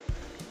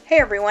Hey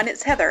everyone,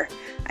 it's Heather.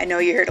 I know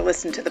you're here to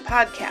listen to the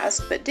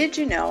podcast, but did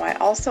you know I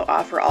also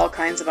offer all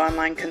kinds of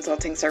online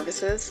consulting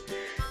services?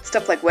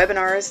 Stuff like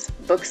webinars,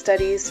 book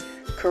studies,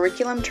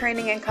 curriculum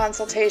training and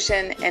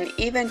consultation, and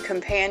even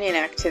companion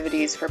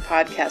activities for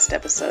podcast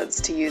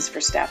episodes to use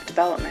for staff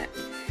development.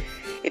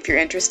 If you're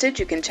interested,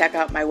 you can check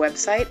out my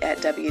website at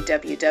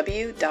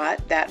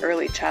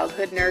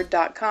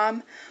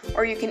www.thatearlychildhoodnerd.com,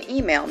 or you can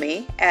email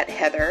me at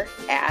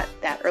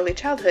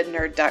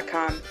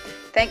heather@thatearlychildhoodnerd.com.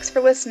 Thanks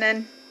for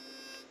listening.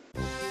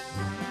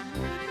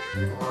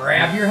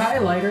 Grab your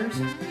highlighters.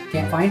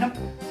 Can't find them?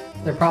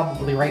 They're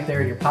probably right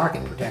there in your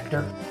pocket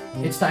protector.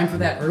 It's time for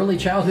That Early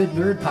Childhood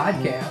Nerd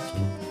podcast.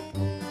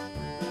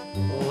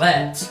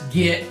 Let's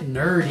get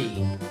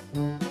nerdy.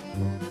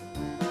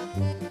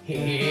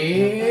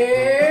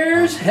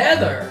 Here's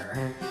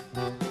Heather.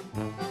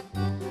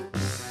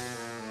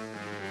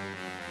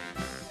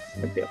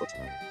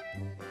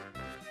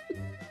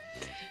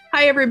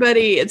 Hi,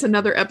 everybody. It's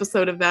another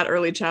episode of That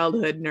Early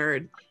Childhood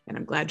Nerd, and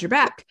I'm glad you're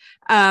back.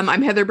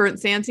 I'm Heather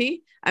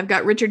Burnt-Santy. I've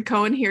got Richard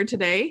Cohen here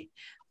today,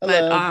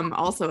 Hello. but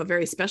also a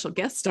very special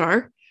guest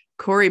star,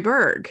 Corey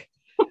Berg.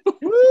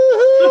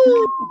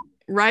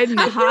 Riding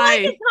the high.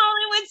 Like it's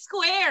Hollywood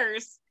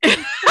Squares.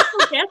 Guest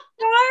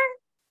star?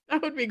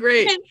 That would be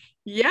great.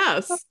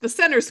 Yes, the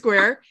Center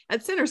Square.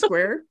 At Center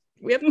Square,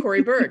 we have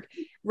Corey Berg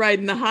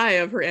riding the high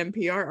of her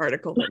NPR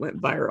article that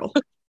went viral,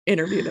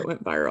 interview that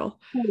went viral.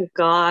 Oh,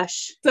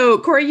 gosh. So,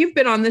 Corey, you've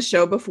been on this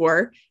show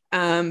before,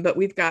 but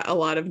we've got a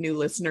lot of new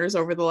listeners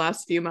over the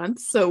last few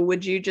months. So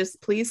would you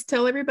just please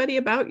tell everybody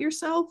about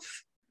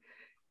yourself?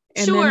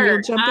 And then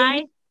we'll jump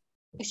in?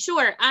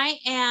 Sure. I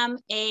am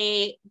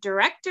a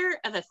director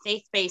of a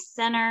faith-based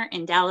center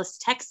in Dallas,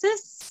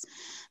 Texas.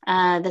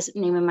 The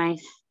name of my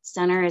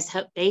center is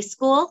Hope Day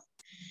School.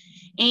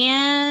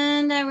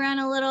 And I run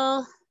a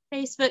little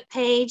Facebook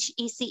page,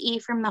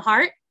 ECE from the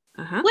Heart,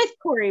 with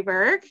Corey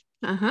Berg.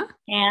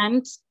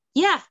 And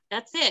yeah,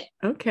 that's it.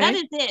 Okay. That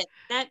is it.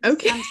 That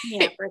sums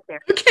me up right there.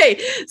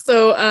 Okay.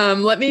 So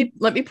let me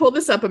pull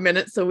this up a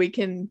minute so we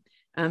can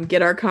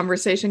get our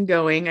conversation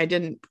going. I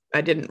didn't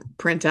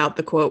print out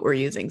the quote we're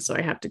using, so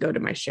I have to go to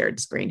my shared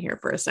screen here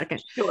for a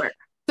second. Sure.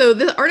 So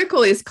the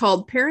article is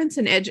called Parents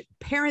and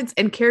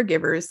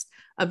Caregivers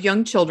of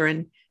Young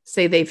Children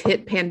Say They've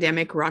Hit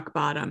Pandemic Rock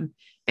Bottom.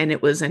 And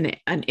it was an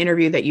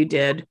interview that you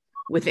did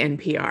with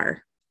NPR.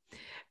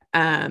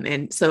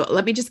 And so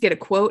let me just get a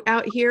quote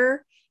out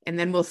here and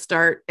then we'll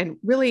start. And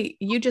really,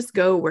 you just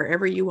go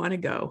wherever you want to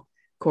go.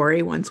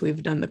 Corey, once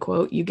we've done the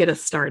quote, you get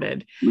us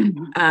started.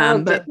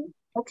 But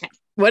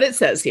what it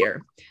says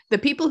here, the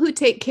people who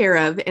take care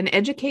of and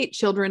educate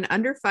children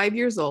under 5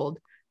 years old,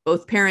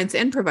 both parents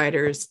and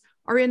providers,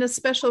 are in a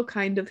special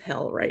kind of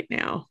hell right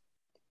now.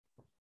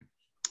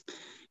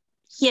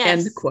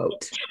 Yes. End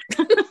quote.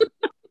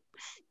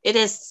 It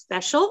is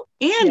special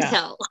and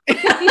hell.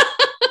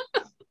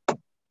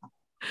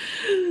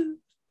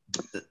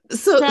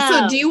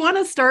 So do you want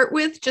to start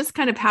with just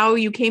kind of how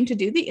you came to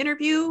do the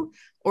interview,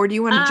 or do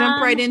you want to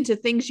jump right into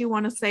things you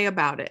want to say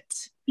about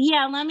it?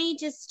 Yeah, let me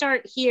just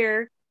start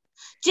here.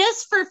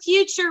 Just for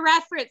future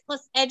reference,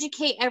 let's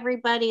educate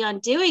everybody on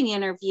doing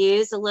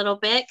interviews a little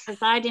bit,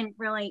 because I didn't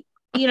really,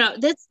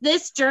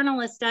 this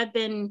journalist I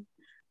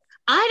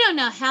don't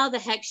know how the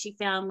heck she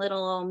found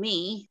little old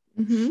me.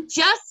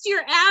 Just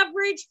your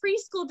average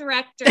preschool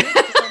director.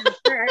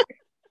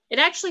 It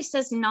actually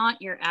says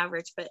not your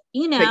average, but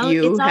but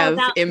you it's all have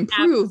about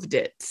improved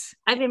it.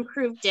 I've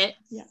improved it.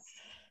 Yes.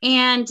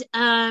 And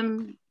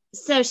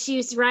so she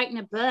was writing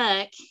a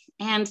book.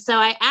 And so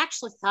I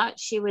actually thought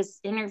she was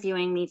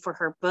interviewing me for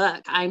her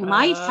book. I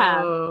might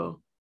have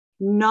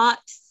not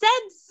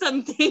said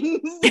some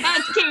things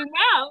that came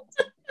out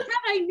had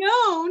I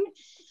known.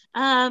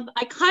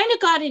 I kind of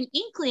got an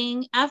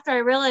inkling after I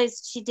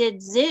realized she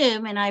did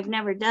Zoom, and I've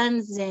never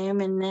done Zoom.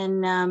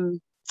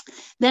 And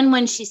then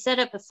when she set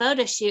up a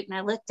photo shoot and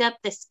I looked up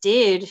this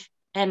dude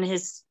and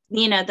his,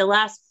 the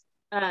last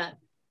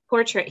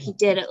portrait he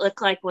did, it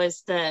looked like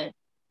was the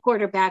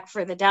quarterback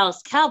for the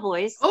Dallas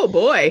Cowboys. Oh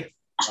boy.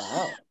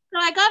 Wow. So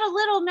I got a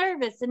little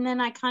nervous, and then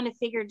I kind of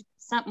figured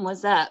something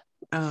was up.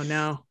 Oh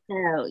no.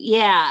 So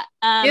yeah.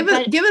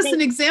 Give us an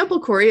example,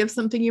 Corey, of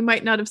something you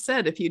might not have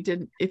said if you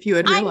had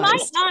realized. I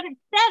might not have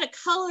said a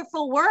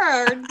colorful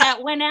word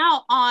that went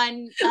out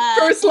on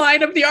first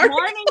line of the article.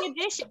 Morning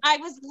Edition. I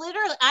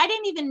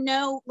didn't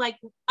know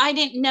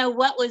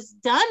what was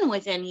done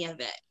with any of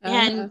it.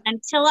 And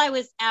until I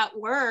was at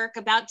work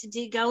about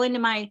to go into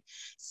my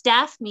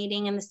staff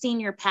meeting, and the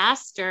senior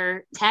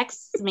pastor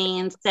texts me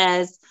and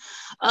says,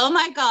 "Oh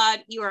my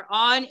God, you are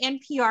on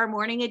NPR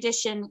Morning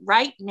Edition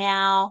right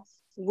now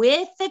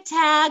with the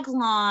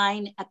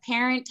tagline, 'A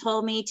parent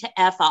told me to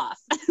F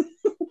off.'"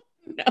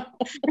 No.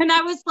 And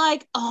I was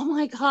like, oh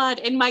my God.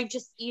 And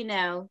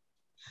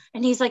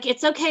and he's like,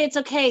 it's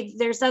okay.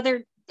 There's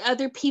other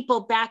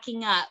people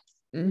backing up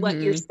what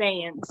you're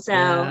saying.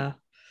 So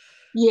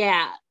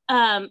yeah.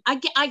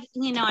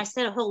 I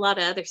said a whole lot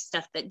of other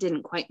stuff that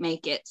didn't quite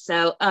make it.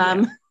 So,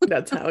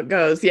 that's how it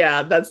goes.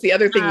 Yeah. That's the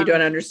other thing you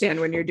don't understand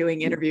when you're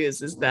doing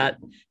interviews is that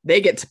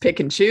they get to pick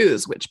and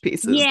choose which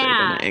pieces they're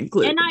going to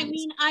include. And I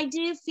mean, I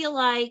do feel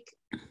like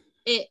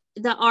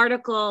the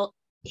article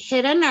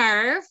hit a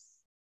nerve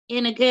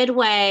in a good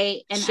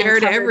way and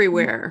shared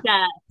everywhere.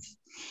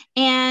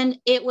 And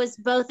it was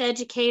both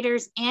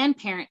educators and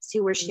parents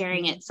who were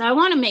sharing it. So I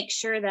want to make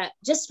sure that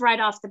just right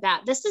off the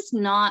bat, this is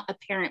not a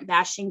parent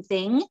bashing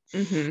thing.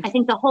 I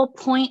think the whole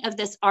point of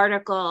this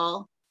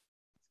article,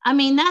 I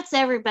mean, that's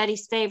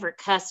everybody's favorite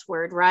cuss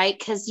word, right?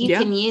 Because you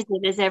can use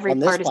it as every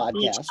part of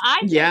speech.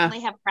 I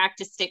definitely have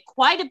practiced it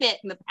quite a bit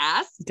in the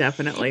past.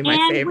 Definitely my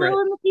favorite.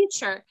 Will in the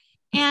future.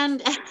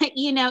 And,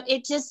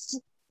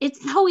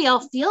 it's how we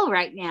all feel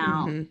right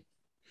now.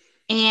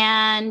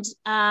 And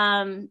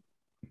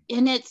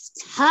it's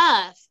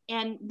tough.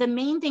 And the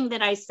main thing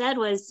that I said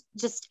was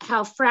just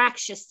how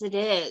fractious it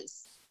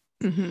is.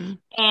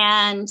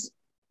 And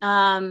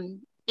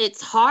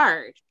it's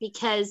hard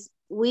because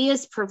we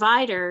as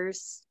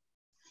providers,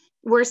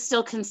 we're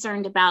still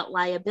concerned about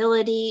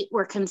liability.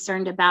 We're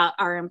concerned about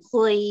our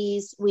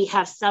employees. We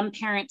have some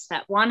parents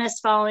that want us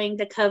following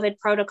the COVID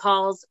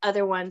protocols,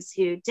 other ones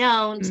who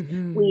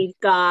don't. We've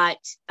got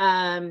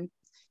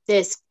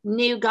this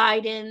new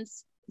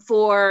guidance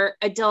for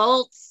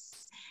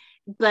adults,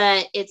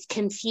 but it's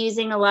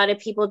confusing. A lot of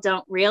people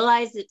don't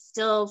realize it's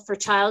still for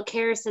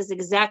childcare. It says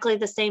exactly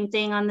the same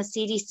thing on the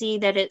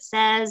CDC that it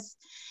says.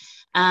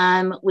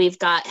 We've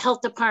got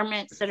health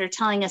departments that are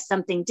telling us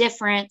something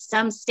different.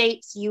 Some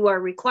states you are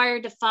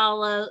required to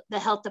follow the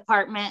health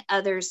department,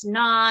 others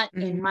not.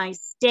 In my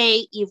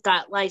state, you've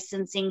got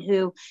licensing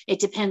who it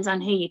depends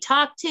on who you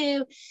talk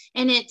to.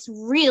 And it's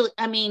really,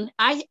 I mean,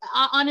 I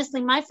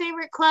honestly, my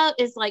favorite quote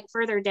is like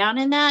further down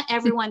in that,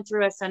 everyone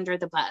threw us under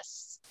the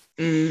bus.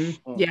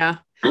 Yeah.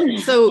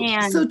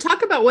 So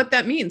talk about what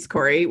that means,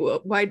 Corey.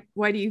 Why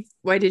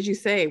did you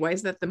say, why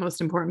is that the most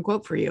important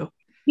quote for you?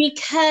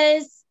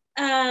 Because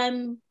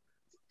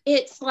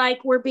it's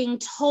like we're being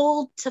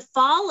told to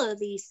follow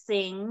these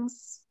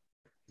things,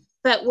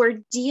 but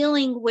we're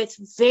dealing with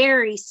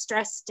very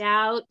stressed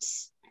out,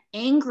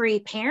 angry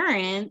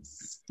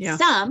parents.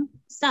 Some,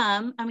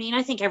 I mean,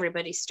 I think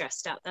everybody's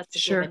stressed out. That's a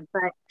given,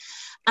 but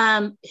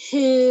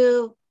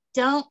who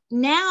don't,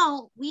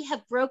 now we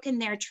have broken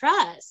their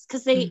trust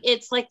because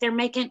it's like they're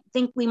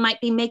think we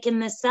might be making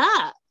this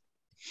up.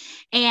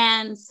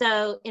 And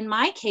so in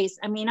my case,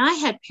 I mean, I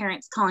had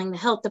parents calling the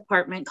health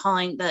department,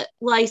 calling the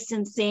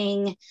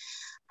licensing,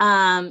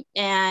 and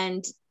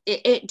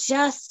it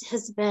just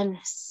has been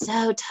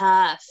so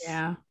tough.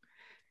 And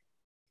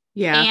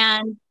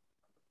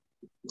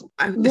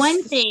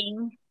one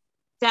thing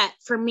that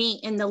for me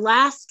in the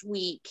last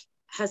week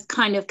has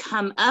kind of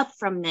come up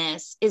from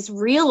this is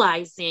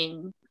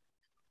realizing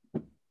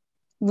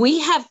we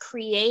have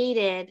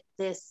created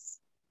this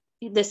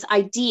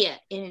idea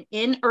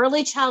in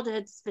early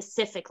childhood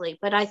specifically,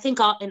 but I think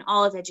in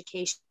all of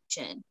education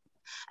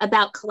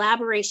about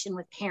collaboration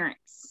with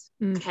parents.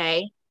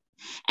 Okay.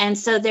 And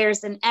so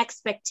there's an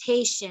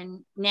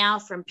expectation now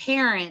from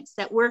parents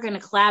that we're going to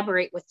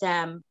collaborate with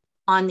them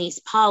on these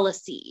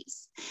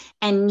policies.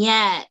 And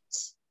yet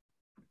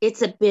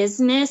it's a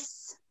business.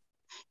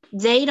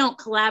 They don't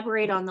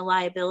collaborate on the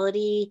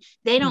liability.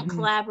 They don't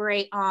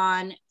collaborate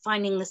on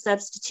finding the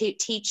substitute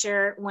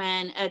teacher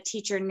when a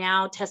teacher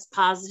now tests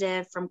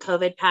positive from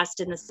COVID passed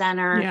in the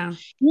center.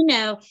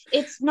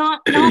 It's not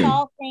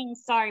all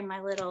things. Sorry,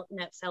 my little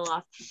note fell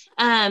off.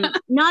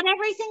 Not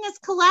everything is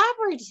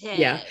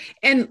collaborative.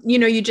 And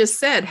you just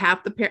said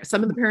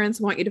some of the parents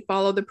want you to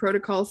follow the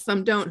protocols,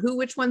 some don't.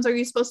 Which ones are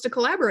you supposed to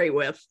collaborate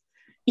with?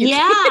 You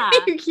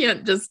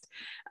can't just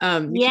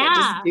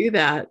do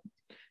that.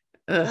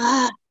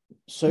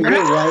 So you're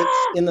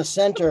right in the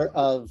center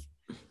of,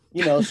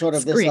 sort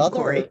of this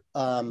other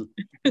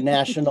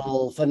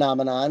national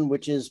phenomenon,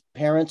 which is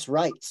parents'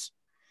 rights,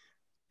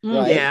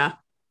 right? Yeah.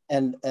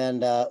 And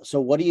so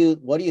what do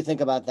you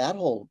think about that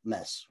whole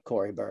mess,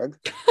 Corey Berg?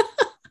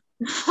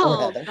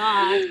 Oh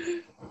God.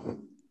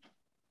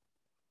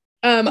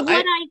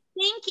 What I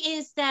think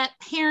is that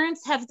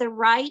parents have the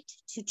right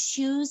to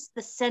choose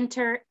the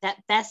center that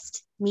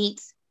best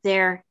meets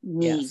their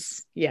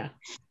needs.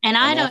 And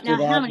I don't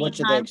know how many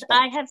times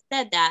I have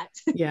said that.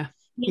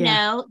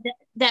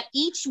 That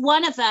each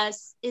one of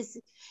us is,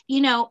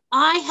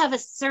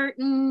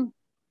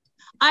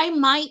 I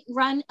might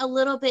run a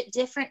little bit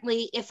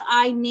differently if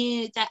I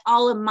knew that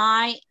all of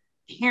my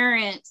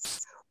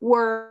parents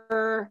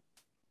were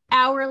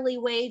hourly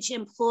wage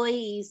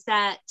employees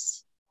that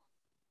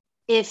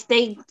if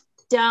they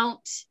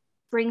don't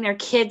bring their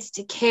kids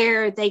to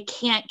care, they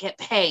can't get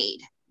paid.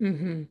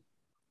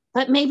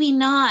 But maybe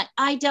not.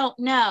 I don't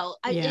know.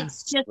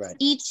 It's just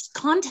each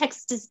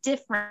context is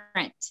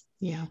different.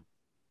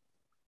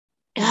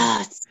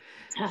 It's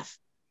tough.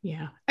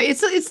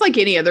 It's like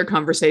any other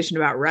conversation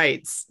about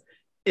rights.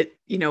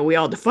 We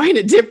all define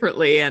it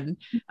differently. And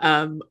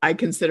I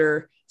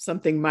consider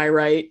something my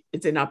right.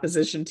 It's in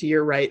opposition to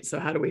your right. So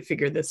how do we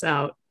figure this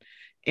out?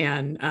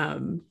 And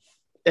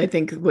I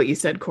think what you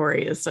said,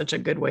 Corey, is such a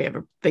good way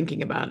of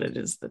thinking about it,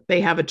 is that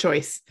they have a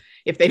choice.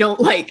 If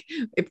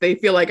they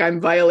feel like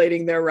I'm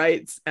violating their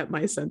rights at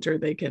my center,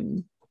 they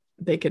can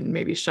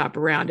maybe shop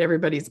around.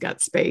 Everybody's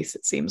got space.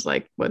 It seems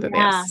like whether they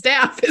have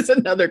staff is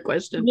another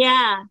question.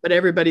 Yeah. But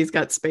everybody's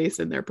got space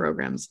in their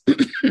programs.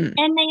 And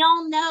they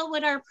all know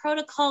what our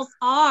protocols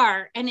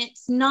are. And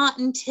it's not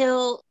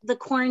until the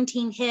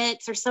quarantine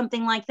hits or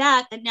something like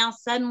that now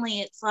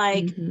suddenly it's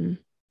like,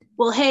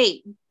 well,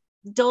 hey,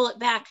 dole it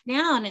back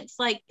now. And it's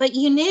like, but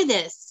you knew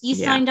this. You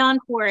signed on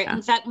for it.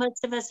 In fact,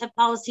 most of us have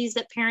policies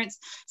that parents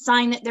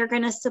sign that they're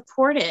going to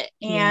support it.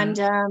 And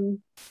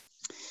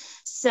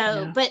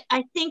but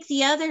I think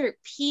the other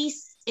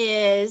piece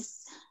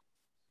is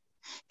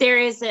there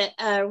is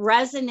a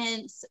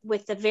resonance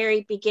with the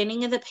very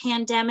beginning of the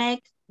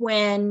pandemic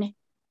when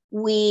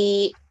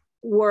we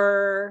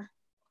were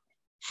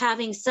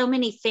having so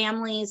many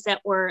families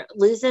that were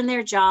losing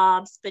their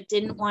jobs but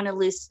didn't want to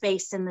lose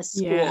space in the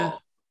school. Yeah.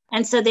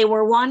 And so they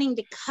were wanting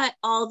to cut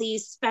all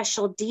these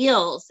special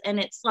deals. And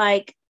it's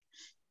like,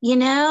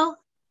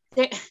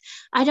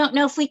 I don't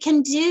know if we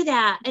can do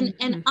that.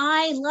 And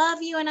I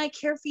love you and I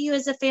care for you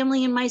as a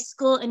family in my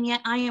school. And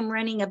yet I am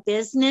running a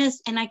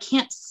business and I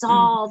can't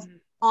solve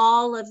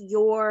all of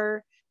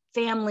your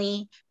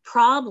family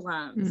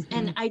problems.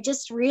 And I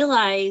just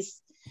realized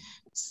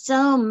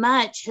so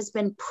much has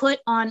been put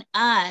on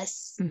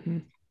us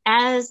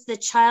as the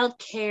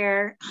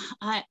childcare.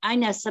 I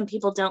know some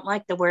people don't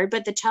like the word,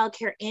 but the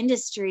childcare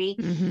industry,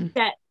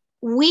 that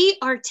we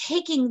are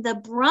taking the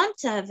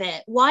brunt of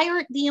it. Why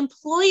aren't the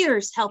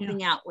employers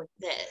helping out with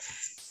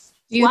this?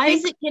 Why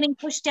is it getting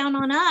pushed down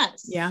on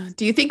us? Yeah.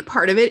 Do you think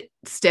part of it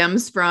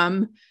stems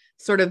from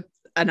sort of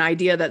an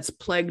idea that's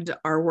plagued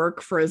our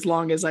work for as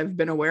long as I've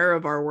been aware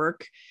of our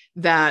work,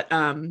 that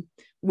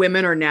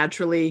women are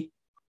naturally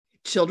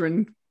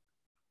children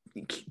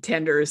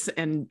tenders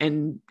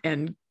and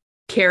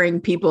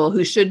caring people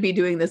who should be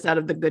doing this out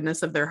of the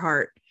goodness of their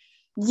heart?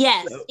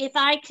 Yes. So. If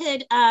I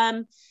could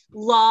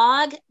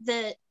log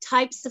the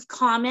types of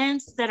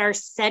comments that are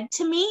said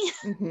to me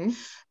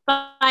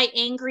by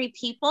angry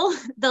people,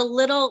 the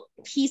little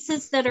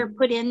pieces that are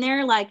put in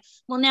there, like,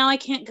 well, now I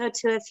can't go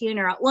to a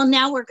funeral. Well,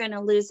 now we're going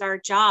to lose our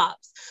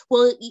jobs.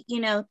 Well,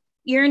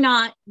 you're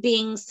not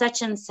being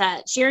such and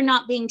such. You're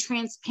not being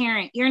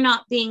transparent. You're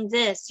not being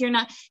this. You're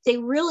not. They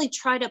really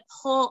try to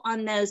pull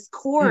on those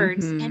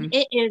cords. And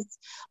it is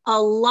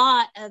a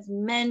lot of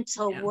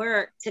mental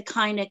work to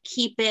kind of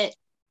keep it,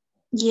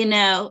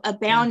 a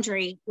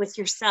boundary with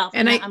yourself.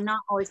 And I'm not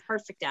always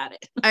perfect at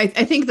it. I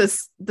think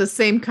the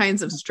same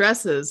kinds of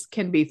stresses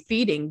can be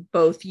feeding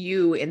both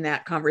you in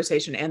that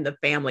conversation and the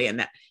family in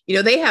that,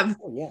 they have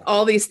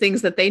all these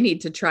things that they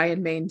need to try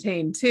and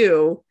maintain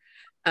too.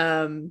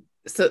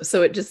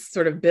 So it just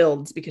sort of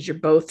builds because you're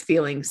both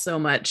feeling so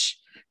much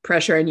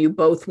pressure and you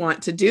both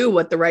want to do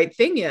what the right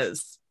thing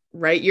is,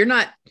 right? You're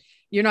not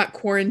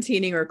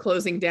quarantining or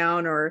closing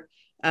down or,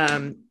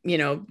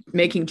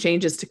 making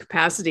changes to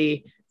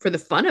capacity for the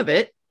fun of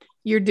it.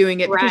 You're doing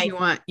it because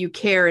you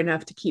care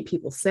enough to keep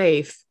people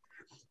safe.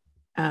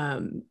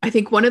 I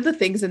think one of the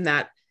things in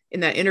that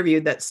interview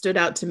that stood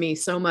out to me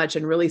so much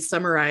and really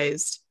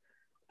summarized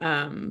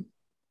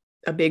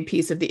a big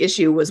piece of the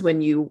issue was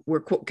when you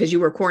were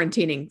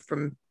quarantining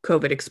from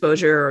COVID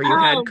exposure, or you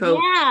had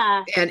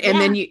COVID,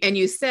 and then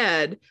you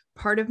said,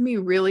 part of me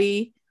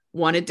really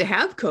wanted to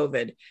have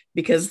COVID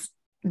because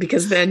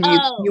then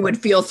you would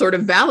feel sort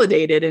of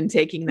validated in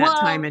taking that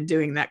time and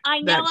doing that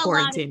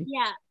quarantine.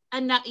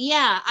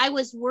 I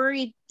was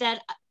worried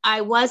that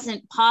I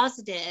wasn't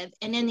positive,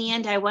 and in the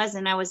end I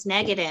wasn't. I was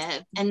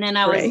negative, and then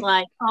I was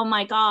like, oh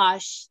my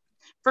gosh.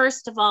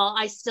 First of all,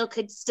 I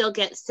could still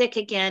get sick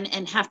again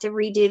and have to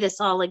redo this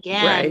all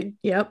again. Right.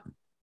 Yep.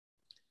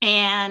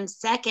 And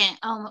second,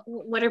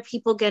 what are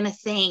people going to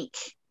think?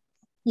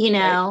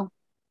 Right.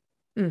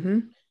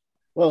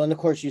 Well, and of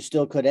course you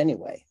still could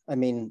anyway. I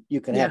mean,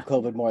 you can have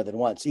COVID more than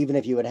once, even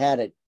if you had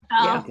it,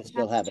 you can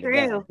still have it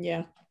again.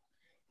 Yeah.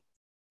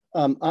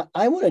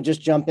 I want to just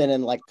jump in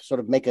and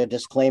sort of make a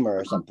disclaimer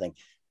or something,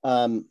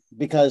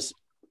 because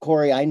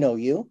Corey, I know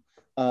you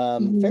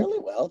fairly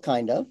well,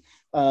 kind of.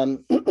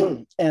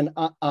 And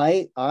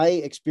I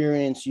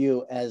experience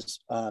you as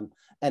an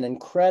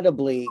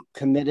incredibly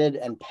committed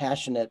and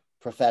passionate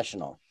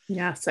professional.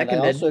 Yeah, seconded.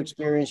 And I also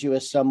experience you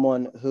as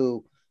someone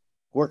who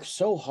works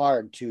so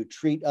hard to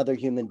treat other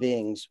human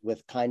beings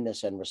with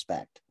kindness and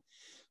respect.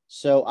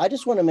 So I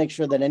just want to make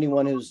sure that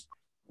anyone who's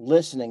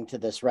listening to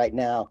this right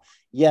now,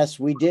 yes,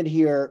 we did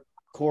hear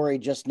Corey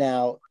just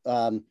now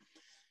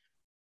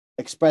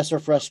express her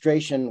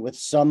frustration with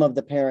some of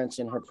the parents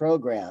in her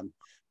program.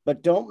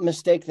 But don't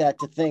mistake that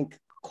to think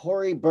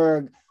Corey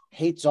Berg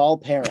hates all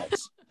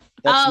parents.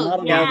 That's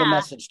not at all the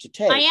message to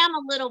take. I am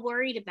a little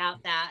worried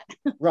about that.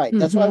 Right.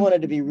 That's why I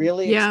wanted to be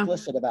really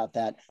explicit about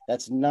that.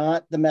 That's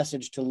not the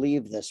message to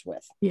leave this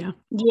with. Yeah.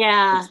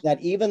 Yeah. It's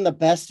that even the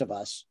best of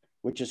us,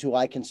 which is who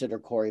I consider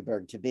Corey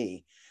Berg to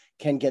be,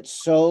 can get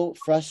so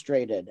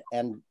frustrated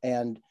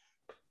and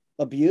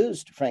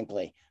abused,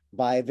 frankly,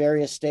 by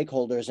various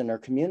stakeholders in our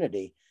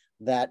community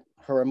that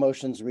her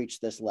emotions reach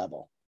this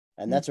level.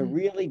 And that's a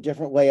really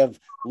different way of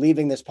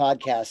leaving this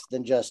podcast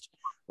than just,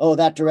 oh,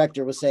 that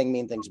director was saying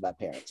mean things about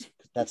parents.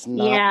 That's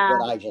not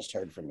what I just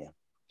heard from you.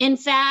 In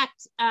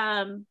fact,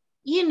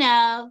 you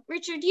know,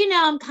 Richard, you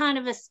know, I'm kind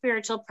of a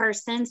spiritual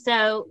person.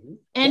 So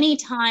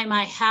anytime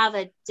I have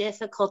a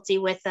difficulty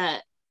with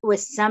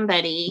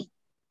somebody,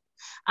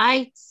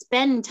 I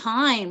spend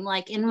time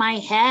like in my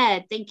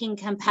head thinking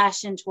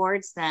compassion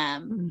towards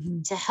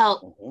them to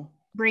help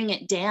bring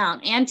it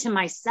down, and to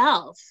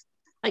myself.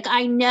 Like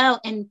I know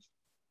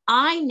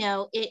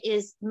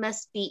it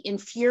must be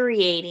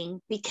infuriating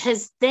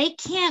because they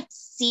can't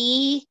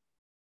see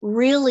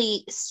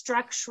really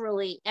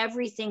structurally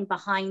everything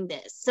behind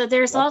this. So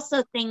there's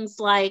also things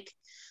like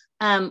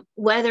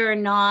whether or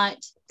not,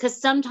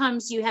 because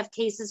sometimes you have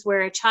cases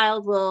where a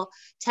child will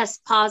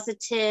test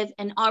positive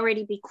and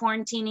already be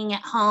quarantining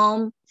at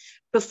home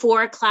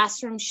before a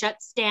classroom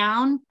shuts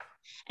down.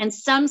 And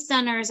some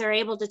centers are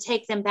able to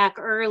take them back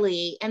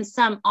early and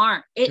some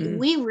aren't.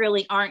 We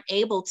really aren't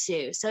able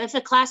to. So if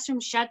a classroom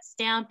shuts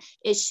down,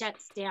 it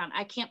shuts down.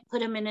 I can't put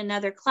them in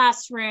another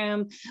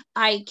classroom.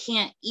 I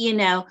can't, you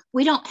know,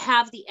 we don't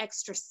have the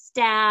extra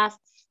staff.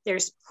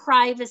 There's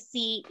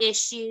privacy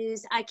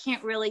issues. I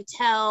can't really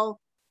tell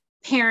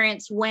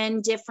parents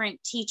when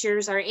different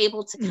teachers are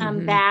able to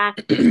come back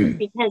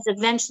because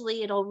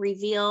eventually it'll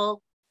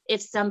reveal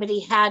if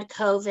somebody had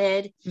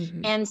COVID.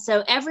 And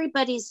so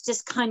everybody's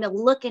just kind of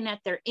looking at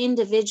their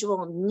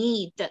individual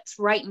need that's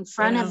right in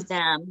front of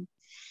them.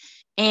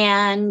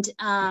 And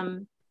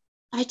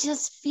I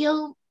just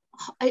feel,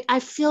 I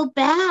feel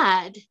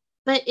bad,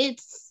 but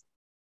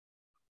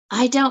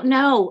I don't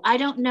know. I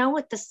don't know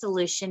what the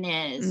solution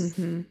is.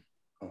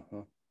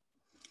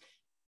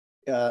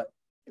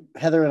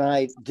 Heather and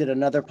I did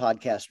another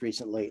podcast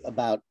recently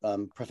about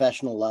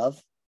professional love.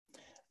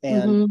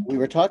 And we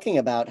were talking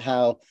about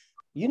how,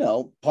 you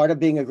know, part of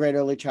being a great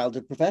early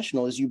childhood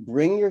professional is you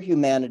bring your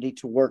humanity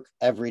to work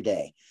every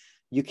day.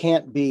 You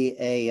can't be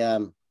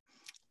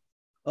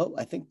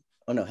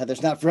no,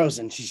 Heather's not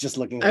frozen. She's just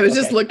looking. I was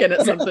just looking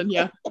at something.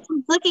 Yeah.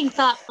 I'm looking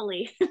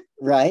thoughtfully.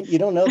 Right. You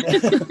don't know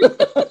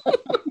that.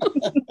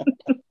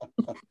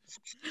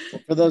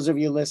 For those of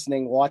you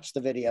listening, watch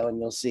the video and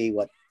you'll see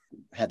what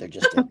Heather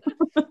just did.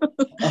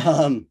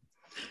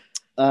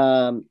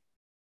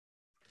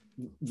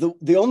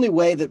 The only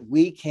way that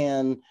we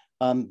can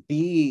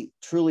be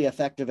truly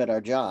effective at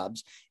our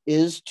jobs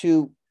is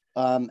to,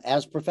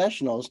 as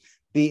professionals,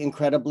 be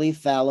incredibly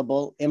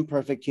fallible,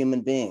 imperfect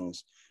human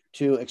beings,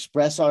 to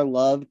express our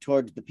love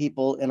towards the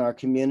people in our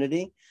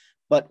community.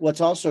 But what's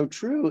also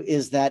true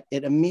is that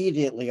it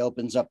immediately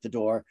opens up the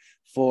door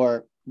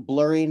for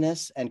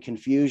blurriness and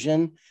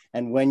confusion.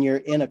 And when you're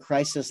in a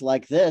crisis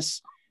like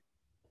this,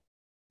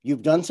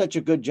 you've done such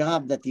a good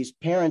job that these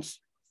parents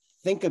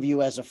think of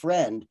you as a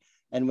friend.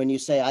 And when you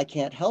say, I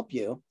can't help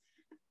you,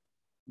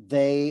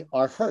 they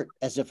are hurt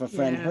as if a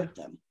friend hurt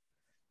them.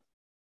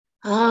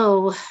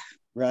 Oh.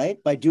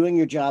 Right? By doing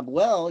your job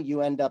well,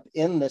 you end up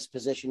in this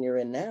position you're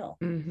in now.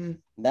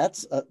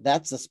 That's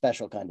a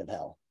special kind of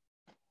hell.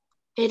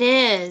 It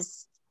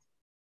is.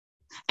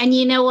 And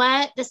you know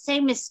what? The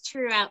same is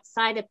true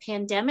outside of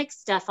pandemic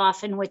stuff,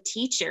 often with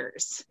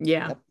teachers.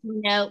 Yeah.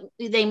 You know,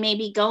 they may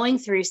be going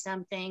through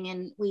something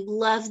and we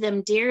love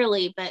them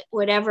dearly, but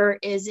whatever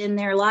is in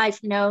their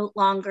life no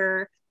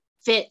longer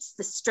fits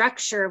the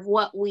structure of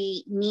what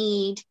we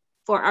need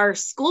for our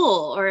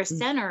school or a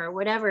center or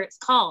whatever it's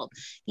called,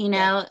 you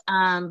know,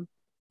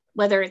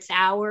 whether it's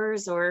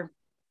hours or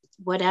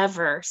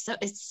whatever. So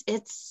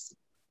it's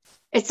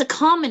a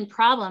common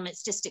problem.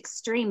 It's just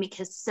extreme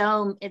because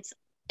it's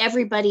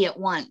everybody at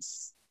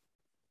once.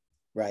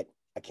 Right.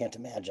 I can't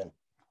imagine.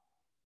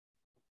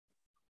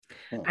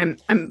 I'm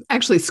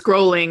actually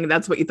scrolling.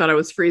 That's what you thought I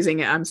was freezing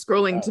it. I'm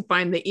scrolling to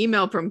find the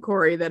email from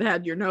Corey that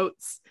had your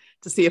notes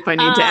to see if I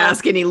need to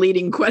ask any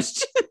leading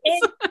questions.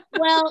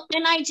 Well,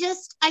 and I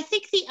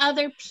think the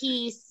other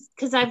piece,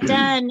 because I've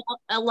done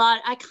a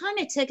lot, I kind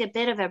of took a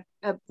bit of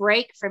a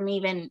break from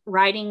even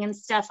writing and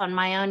stuff on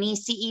my own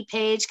ECE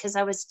page because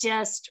I was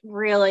just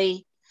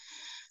really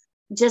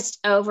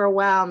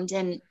overwhelmed.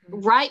 And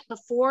right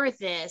before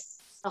this,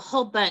 a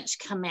whole bunch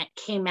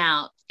came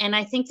out. And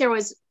I think there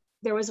was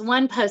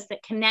one post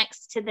that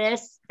connects to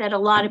this that a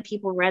lot of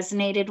people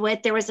resonated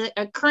with. There was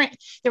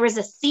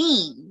a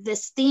theme,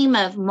 this theme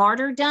of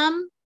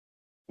martyrdom.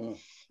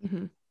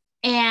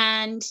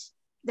 And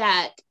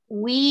that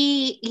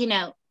we, you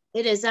know,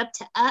 it is up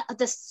to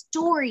the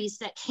stories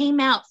that came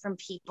out from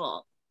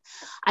people.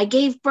 I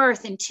gave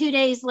birth and 2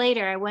 days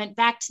later, I went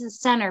back to the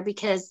center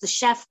because the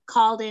chef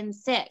called in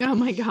sick. Oh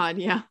my God.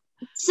 Yeah.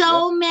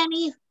 So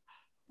many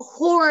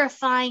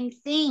horrifying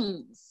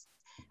things.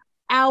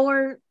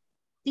 Our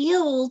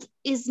field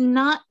is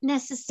not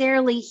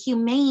necessarily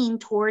humane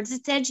towards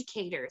its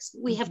educators.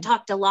 We have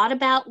talked a lot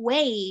about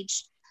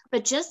wage,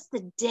 but just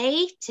the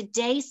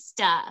day-to-day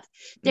stuff.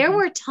 There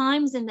were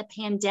times in the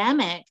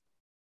pandemic,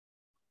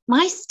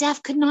 my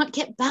staff could not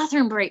get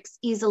bathroom breaks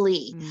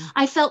easily.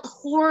 I felt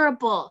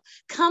horrible.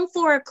 Come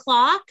 4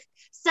 o'clock,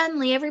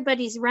 suddenly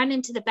everybody's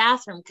running to the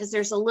bathroom because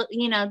there's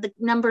the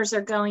numbers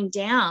are going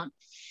down.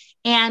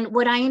 And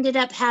what I ended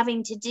up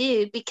having to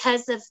do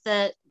because of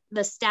the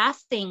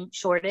staffing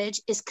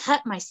shortage is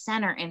cut my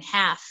center in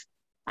half.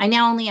 I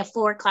now only have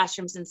 4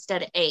 classrooms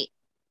instead of 8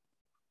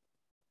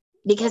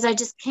 because I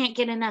just can't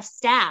get enough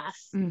staff.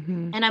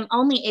 Mm-hmm. And I'm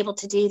only able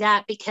to do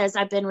that because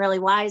I've been really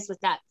wise with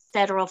that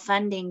federal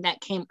funding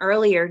that came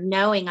earlier,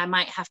 knowing I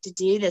might have to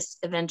do this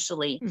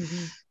eventually.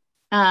 Mm-hmm.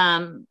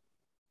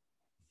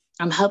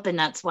 I'm hoping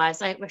that's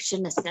wise. I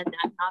shouldn't have said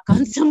that, knock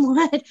on some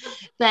wood.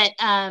 But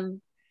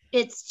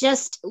it's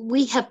just,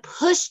 we have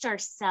pushed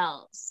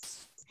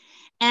ourselves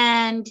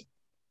and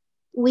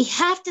we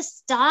have to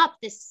stop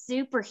this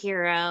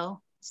superhero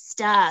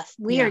stuff.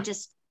 We are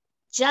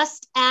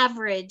just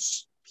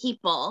average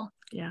people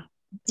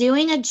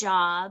doing a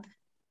job,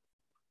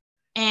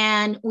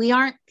 and we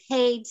aren't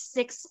paid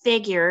 6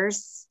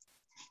 figures.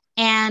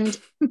 And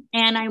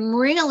I'm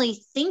really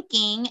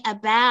thinking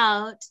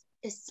about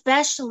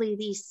especially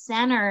these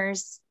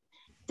centers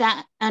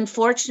that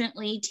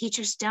unfortunately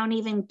teachers don't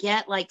even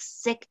get like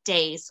sick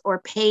days or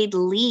paid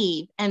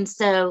leave. And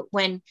so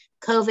when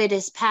COVID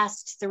is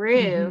passed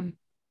through,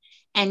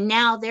 and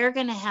now they're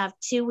going to have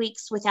 2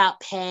 weeks without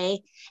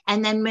pay.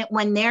 And then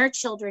when their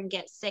children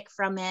get sick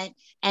from it,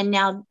 and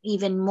now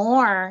even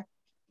more,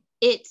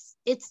 it's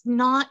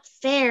not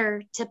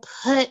fair to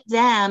put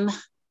them,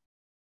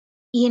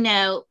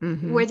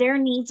 where their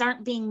needs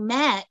aren't being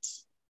met.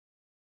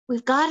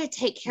 We've got to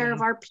take care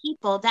of our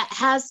people. That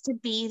has to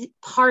be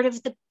part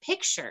of the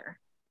picture.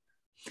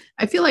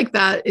 I feel like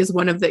that is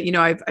one of the,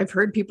 I've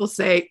heard people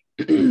say,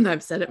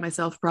 I've said it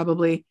myself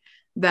probably,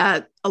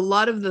 that a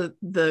lot of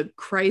the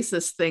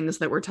crisis things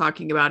that we're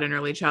talking about in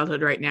early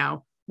childhood right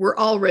now, we're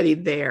already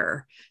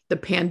there. The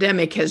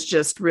pandemic has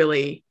just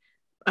really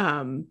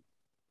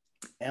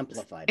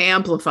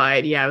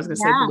amplified. Yeah, I was going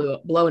to say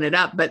blown it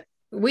up, but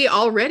we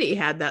already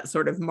had that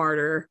sort of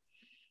martyr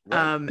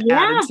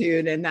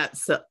attitude and that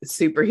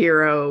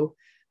superhero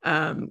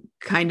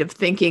kind of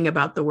thinking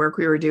about the work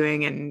we were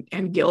doing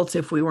and guilt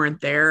if we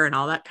weren't there and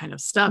all that kind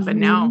of stuff.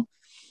 And now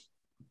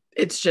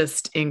it's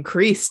just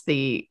increased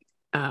the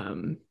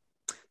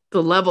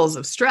levels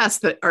of stress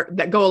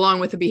that go along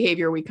with the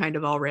behavior we kind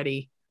of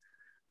already,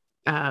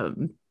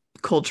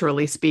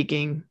 culturally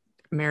speaking,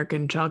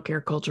 American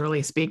childcare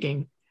culturally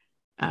speaking,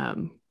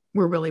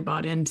 we're really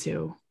bought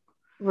into.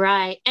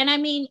 Right. And I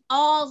mean,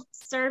 all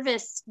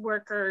service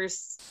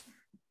workers,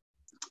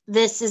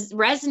 this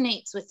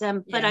resonates with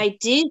them, but I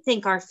do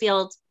think our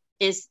field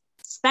is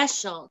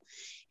special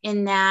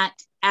in that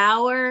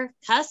our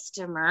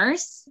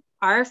customers,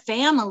 our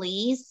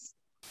families,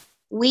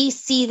 we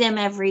see them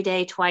every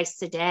day,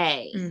 twice a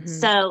day.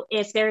 So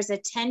if there's a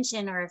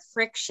tension or a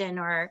friction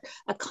or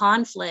a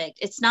conflict,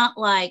 it's not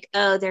like,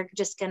 oh, they're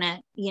just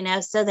gonna,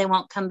 so they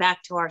won't come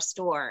back to our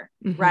store,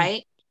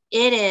 right?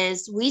 It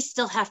is, we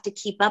still have to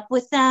keep up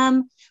with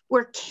them.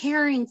 We're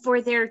caring for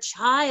their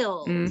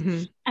child.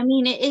 I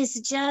mean, it is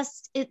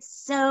just, it's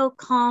so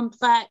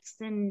complex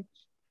and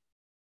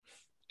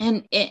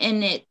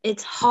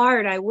it's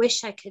hard. I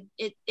wish I could,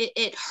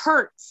 it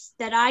hurts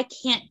that I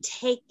can't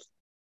take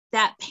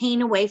that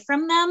pain away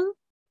from them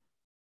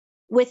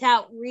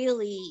without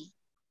really,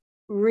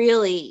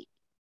 really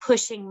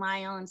pushing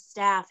my own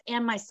staff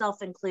and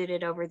myself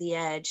included over the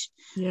edge.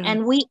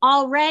 And we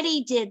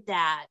already did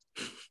that.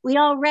 We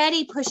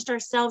already pushed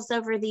ourselves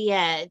over the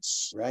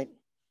edge. Right.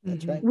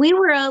 That's right. We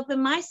were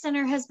open. My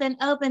center has been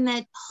open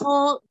that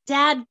whole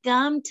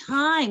dadgum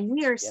time.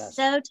 We are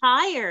so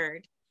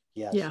tired.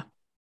 Yeah.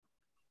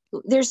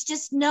 There's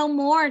just no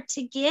more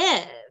to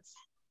give.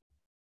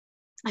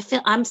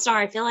 I'm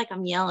sorry. I feel like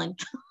I'm yelling.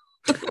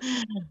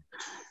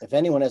 If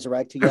anyone has a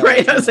right to yell.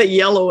 Right. I say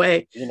yell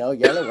away.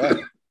 Yell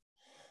away.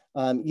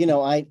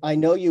 I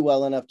know you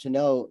well enough to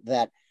know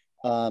that,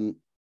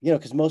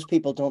 because most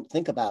people don't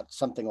think about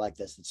something like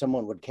this, that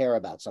someone would care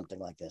about something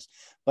like this.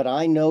 But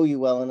I know you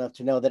well enough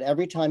to know that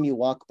every time you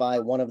walk by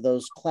one of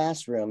those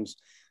classrooms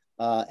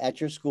at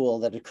your school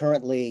that are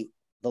currently,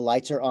 the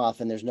lights are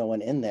off and there's no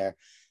one in there,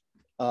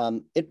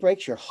 it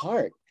breaks your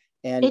heart.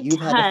 And you've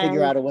had to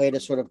figure out a way to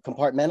sort of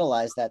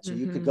compartmentalize that so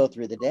you could go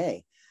through the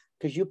day.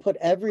 Because you put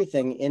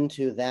everything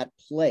into that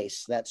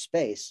place, that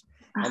space,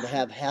 and to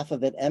have half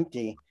of it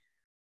empty,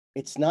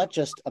 it's not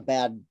just a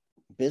bad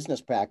business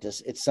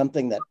practice. It's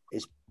something that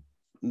is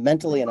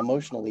mentally and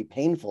emotionally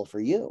painful for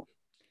you.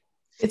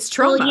 It's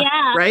trauma,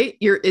 right?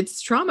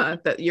 It's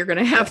trauma that you're going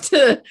to have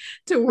to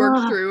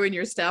work through, and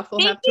your staff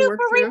will have to work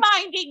through. Thank you for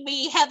reminding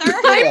me, Heather.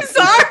 I'm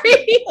sorry.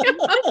 It's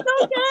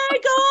okay,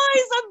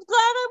 guys. I'm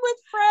glad I'm with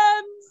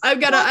friends. I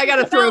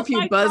gotta throw a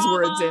few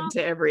buzzwords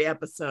into every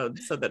episode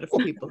so that if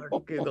people are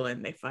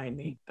Googling, they find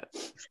me.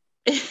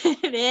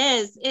 It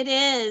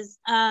is.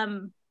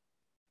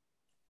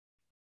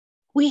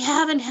 We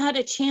haven't had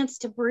a chance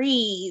to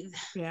breathe.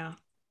 Yeah.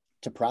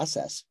 To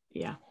process.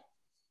 Yeah.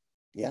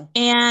 Yeah.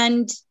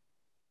 And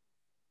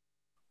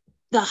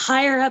the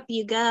higher up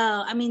you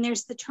go, I mean,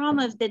 there's the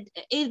trauma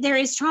there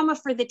is trauma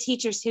for the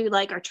teachers who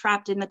are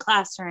trapped in the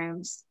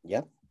classrooms.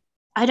 Yep.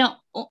 I don't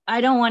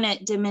want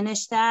to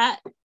diminish that.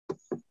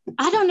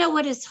 I don't know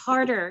what is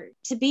harder,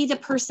 to be the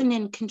person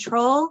in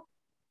control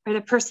or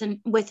the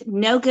person with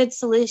no good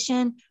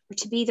solution, or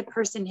to be the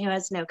person who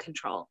has no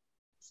control.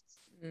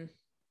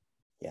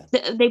 Yeah.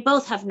 They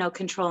both have no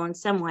control in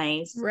some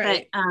ways,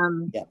 right. But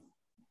yeah.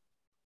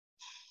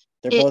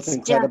 They're both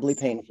incredibly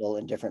painful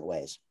in different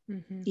ways.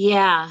 Mm-hmm.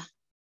 Yeah.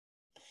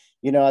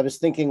 You know, I was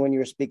thinking when you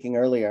were speaking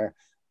earlier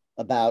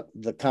about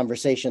the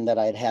conversation that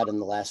I had in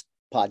the last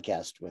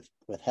podcast with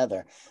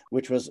Heather,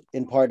 which was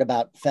in part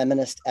about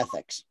feminist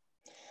ethics.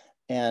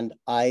 And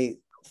I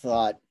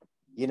thought,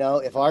 you know,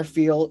 if our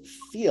field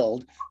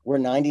were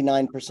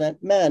 99%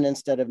 men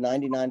instead of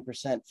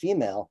 99%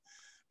 female,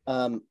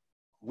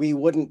 we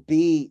wouldn't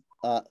be,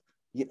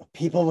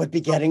 people would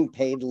be getting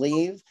paid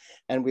leave,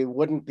 and we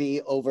wouldn't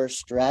be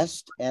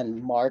overstressed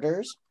and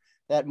martyrs.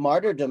 That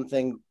martyrdom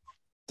thing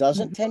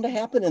doesn't tend to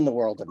happen in the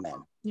world of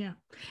men. Yeah.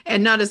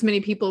 And not as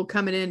many people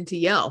coming in to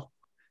yell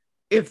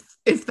if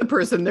the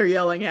person they're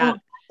yelling at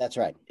that's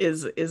right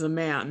is a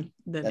man.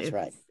 Then that's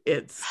right.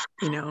 It's,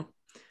 you know.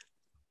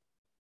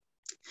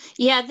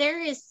 Yeah, there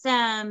is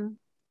some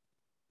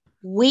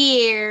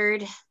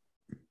weird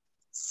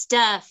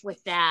stuff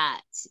with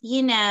that.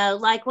 You know,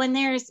 like when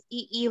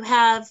you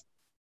have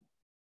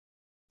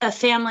a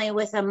family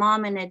with a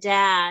mom and a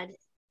dad,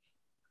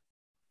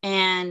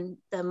 and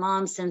the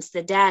mom sends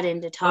the dad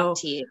in to talk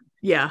to you.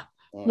 Yeah.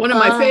 One of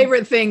my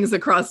favorite things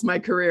across my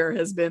career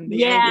has been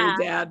the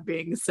angry dad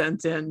being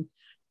sent in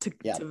to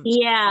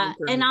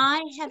and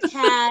I have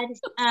had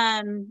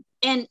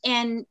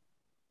and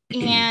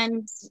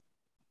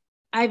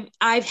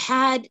I've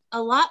had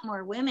a lot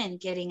more women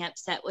getting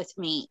upset with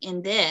me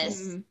in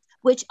this,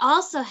 which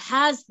also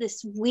has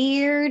this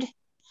weird,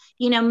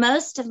 you know,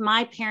 most of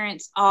my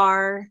parents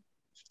are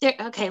there.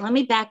 Okay, let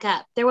me back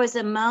up. There was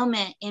a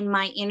moment in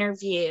my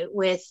interview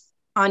with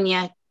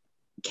Anya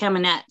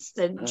Kamenetz,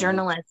 the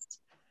journalist,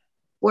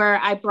 where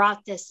I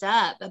brought this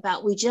up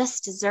about we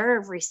just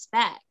deserve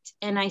respect.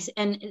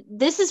 And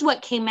this is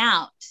what came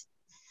out.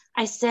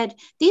 I said,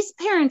 these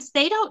parents,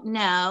 they don't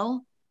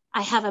know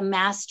I have a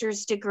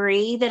master's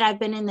degree, that I've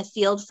been in the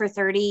field for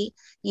 30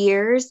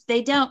 years.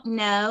 They don't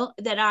know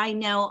that I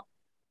know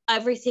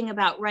everything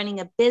about running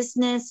a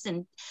business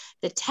and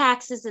the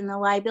taxes and the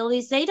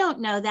liabilities. They don't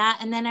know that.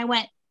 And then I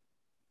went,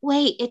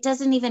 wait, it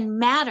doesn't even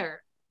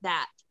matter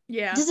that.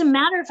 Yeah. It doesn't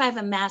matter if I have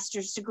a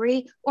master's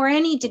degree or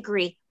any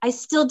degree. I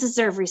still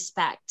deserve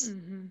respect.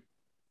 Mm-hmm.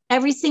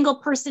 Every single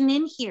person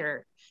in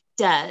here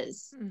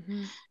does.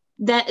 Mm-hmm.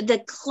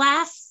 The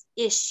class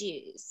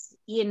issues,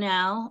 you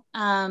know,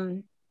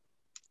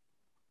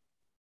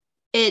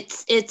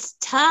 it's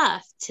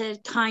tough to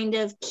kind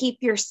of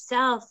keep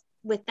yourself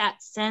with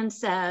that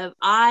sense of,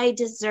 I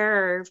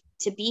deserve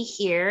to be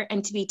here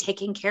and to be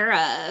taken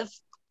care of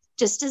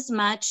just as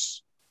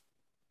much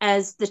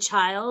as the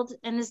child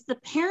and as the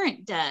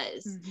parent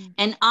does. Mm-hmm.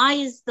 And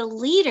I, as the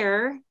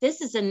leader,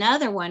 this is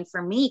another one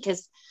for me,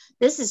 because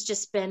this has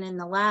just been in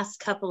the last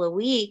couple of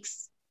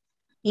weeks.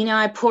 You know,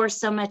 I pour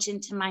so much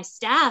into my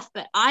staff,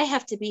 but I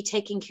have to be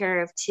taken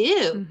care of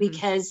too,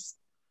 because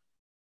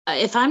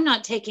if I'm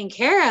not taken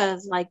care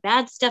of, like,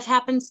 bad stuff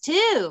happens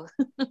too.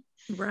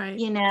 Right.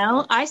 You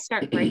know, I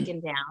start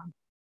breaking down.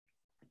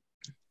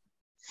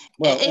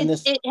 Well,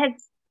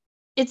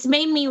 it's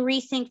made me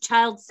rethink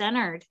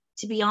child-centered,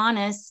 to be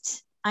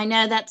honest. I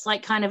know that's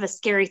like kind of a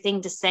scary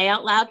thing to say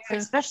out loud,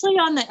 especially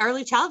on the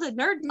Early Childhood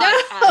Nerd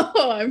podcast.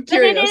 No, I'm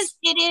curious.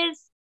 But it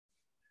is.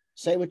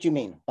 Say what you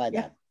mean by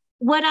that.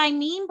 What I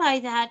mean by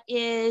that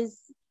is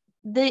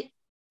that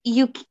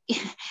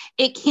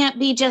it can't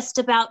be just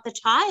about the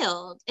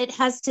child. It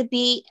has to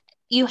be,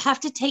 you have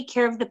to take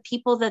care of the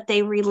people that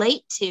they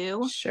relate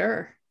to.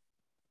 Sure.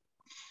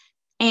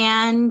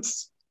 And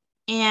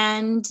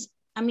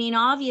I mean,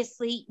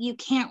 obviously you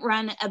can't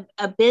run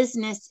a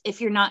business if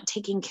you're not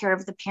taking care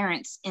of the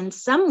parents in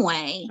some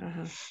way,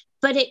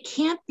 but it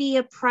can't be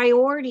a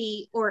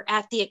priority or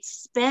at the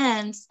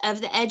expense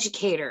of the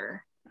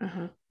educator.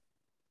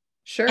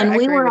 Sure. And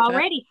we were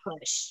already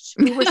pushed.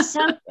 We were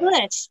so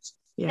pushed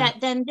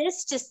that then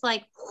this just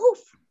like, woof.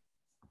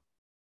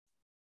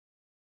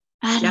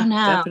 I don't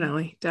know.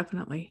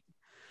 Definitely.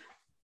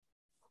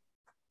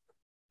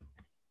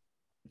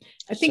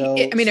 I think,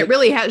 it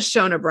really has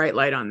shown a bright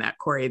light on that,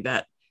 Corey,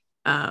 that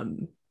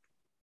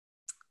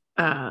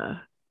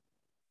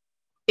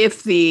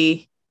if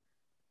the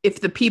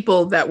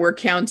people that we're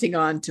counting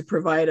on to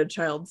provide a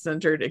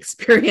child-centered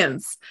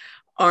experience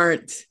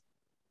aren't,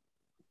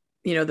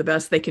 you know, the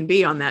best they can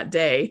be on that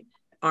day,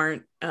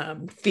 aren't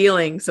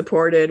feeling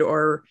supported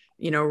or,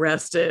 you know,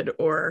 rested,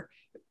 or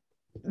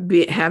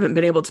haven't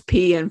been able to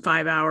pee in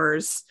 5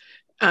 hours,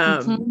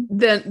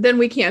 then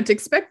we can't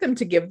expect them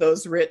to give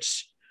those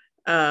rich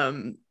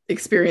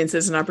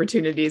experiences and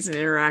opportunities and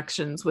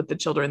interactions with the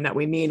children that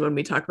we mean when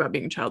we talk about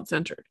being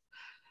child-centered.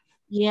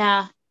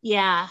 Yeah.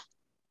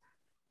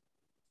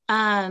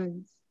 I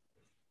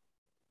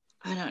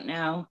don't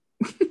know.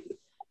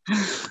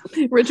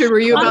 Richard, were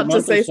you about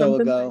to say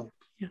something? Ago,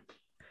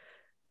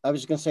 I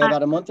was going to say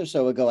about a month or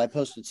so ago, I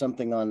posted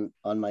something on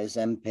my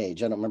Zen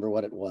page. I don't remember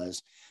what it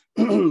was,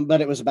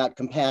 but it was about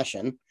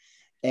compassion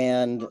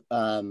and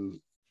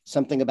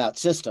something about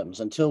systems.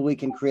 Until we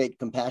can create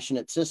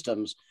compassionate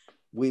systems,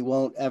 we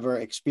won't ever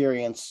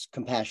experience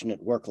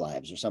compassionate work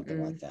lives or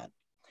something like that.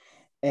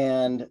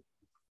 And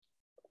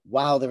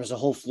wow, there was a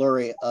whole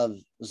flurry of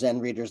Zen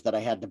readers that I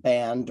had to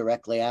ban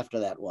directly after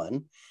that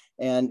one.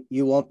 And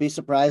you won't be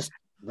surprised,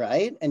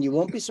 right? And you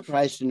won't be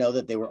surprised to know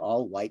that they were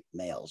all white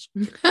males.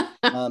 Because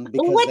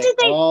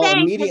they all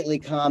immediately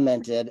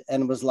commented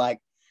and was like,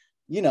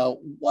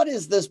 what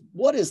is this?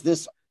 What is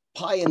this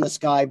pie in the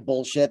sky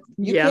bullshit?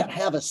 You can't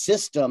have a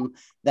system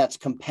that's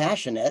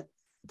compassionate.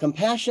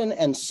 Compassion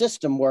and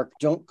system work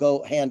don't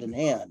go hand in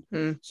hand.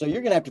 So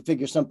you're going to have to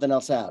figure something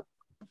else out.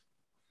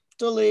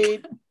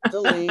 Delete.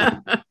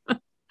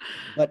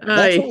 But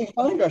that's what we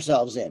find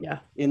ourselves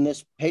in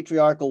this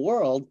patriarchal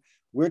world.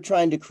 We're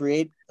trying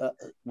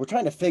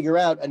to figure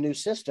out a new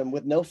system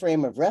with no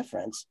frame of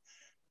reference.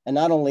 And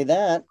not only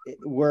that,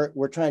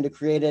 we're trying to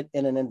create it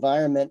in an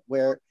environment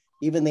where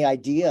even the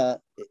idea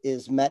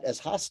is met as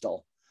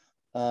hostile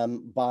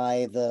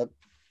by the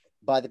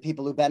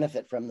people who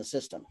benefit from the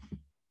system.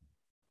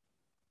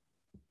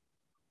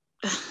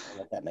 I don't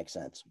know if that makes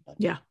sense. But.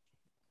 Yeah.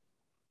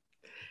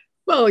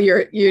 Well,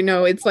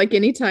 it's like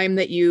any time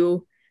that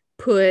you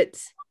put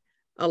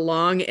a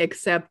long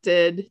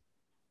accepted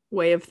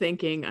way of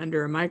thinking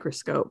under a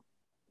microscope,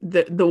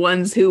 the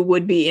ones who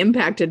would be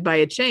impacted by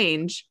a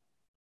change,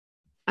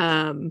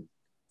 the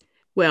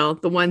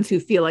ones who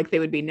feel like they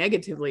would be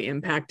negatively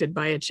impacted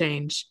by a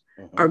change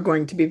are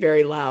going to be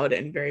very loud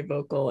and very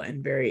vocal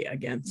and very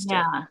against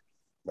it.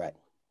 Right.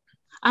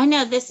 I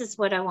know this is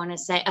what I want to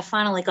say. I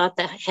finally got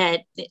the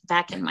head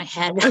back in my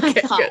head.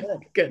 Okay,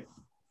 good.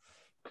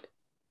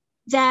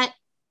 That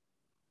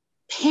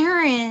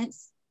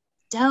parents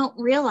don't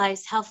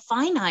realize how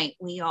finite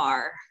we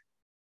are.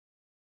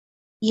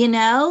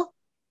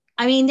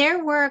 I mean,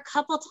 there were a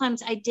couple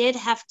times I did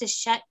have to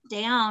shut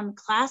down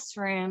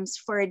classrooms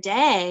for a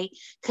day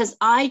because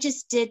I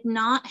just did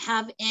not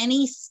have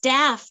any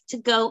staff to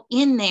go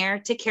in there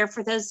to care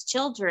for those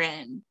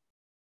children.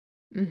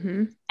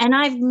 And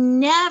I've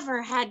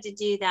never had to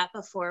do that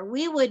before.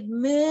 We would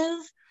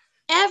move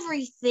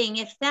everything.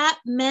 If that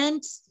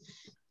meant,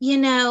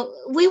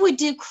 we would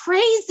do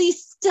crazy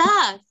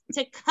stuff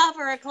to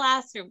cover a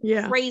classroom,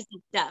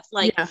 crazy stuff,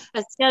 like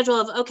a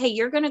schedule of, okay,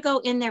 you're going to go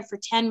in there for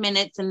 10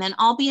 minutes and then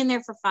I'll be in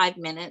there for 5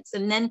 minutes.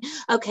 And then,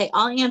 okay,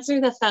 I'll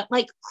answer the phone,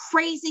 like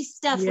crazy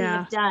stuff we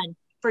have done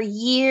for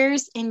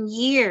years and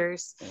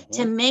years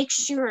to make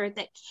sure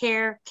that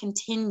care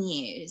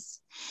continues.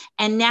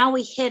 And now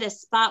we hit a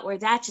spot where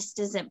that just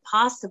isn't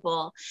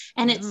possible.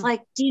 And it's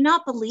like, do you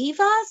not believe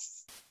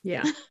us?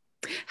 Yeah.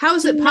 How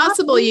is it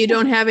possible you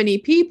don't have any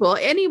people?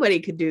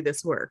 Anybody could do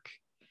this work.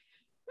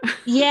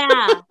 Yeah.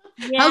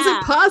 How's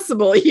it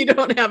possible you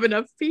don't have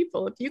enough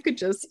people? If you could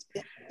just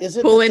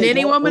pull in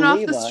any woman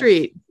off the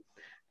street.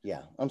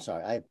 Yeah. I'm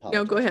sorry. I apologize.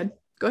 No, go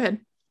ahead.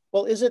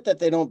 Well, is it that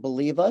they don't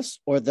believe us,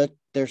 or that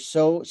they're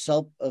so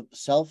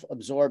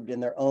self-absorbed in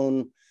their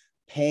own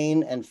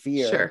pain and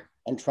fear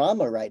and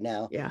trauma right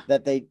now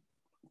that they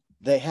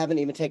haven't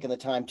even taken the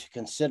time to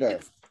consider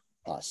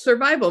us?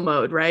 Survival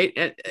mode,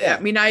 right? I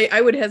mean, I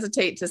would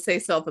hesitate to say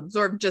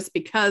self-absorbed just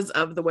because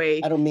of the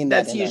way I don't mean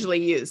that's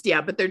usually used.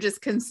 Yeah, but they're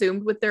just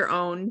consumed with their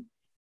own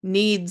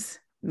needs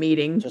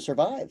meeting to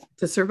survive.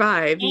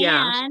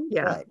 And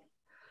Right.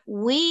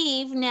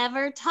 We've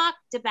never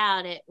talked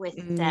about it with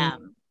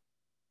them.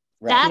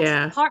 Right.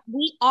 That's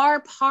we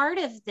are part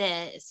of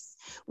this.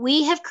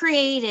 We have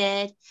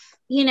created,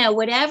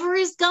 whatever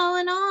is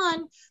going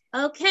on.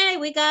 Okay,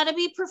 we got to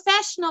be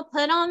professional.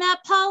 Put on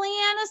that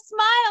Pollyanna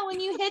smile when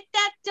you hit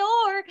that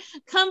door.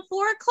 Come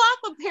 4:00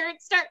 when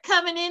parents start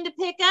coming in to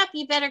pick up,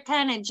 you better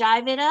kind of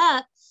jive it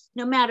up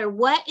no matter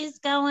what is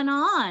going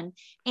on.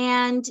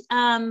 And,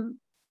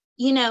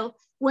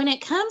 when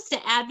it comes to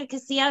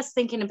advocacy, I was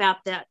thinking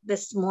about that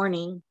this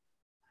morning.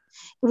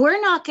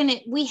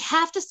 We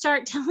have to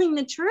start telling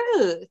the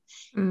truth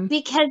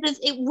because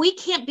we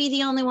can't be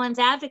the only ones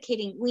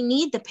advocating. We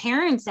need the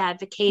parents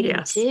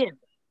advocating too.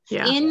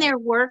 In their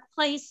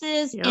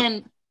workplaces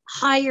and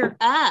higher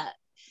up.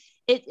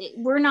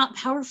 We're not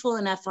powerful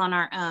enough on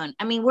our own.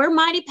 I mean, we're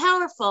mighty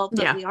powerful,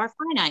 but we are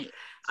finite.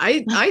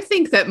 I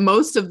think that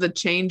most of the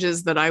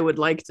changes that I would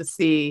like to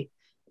see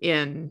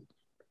in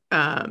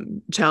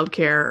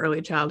childcare,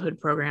 early childhood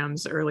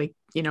programs, early,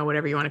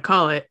 whatever you want to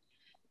call it,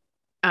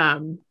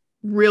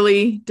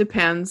 really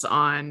depends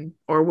on,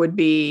 or would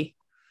be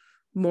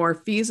more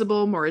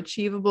feasible, more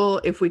achievable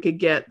if we could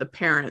get the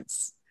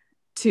parents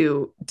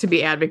to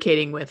be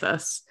advocating with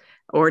us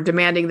or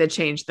demanding the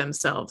change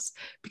themselves,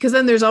 because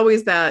then there's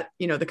always that,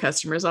 the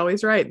customer is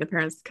always right and the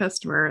parent's the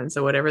customer. And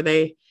so whatever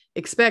they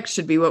expect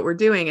should be what we're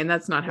doing. And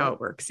that's not how it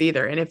works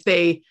either. And if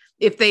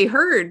they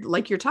heard,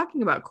 like you're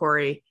talking about,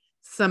 Corey,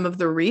 some of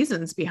the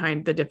reasons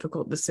behind the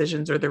difficult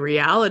decisions or the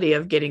reality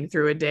of getting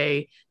through a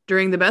day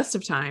during the best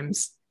of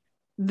times,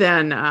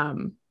 then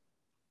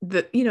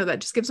that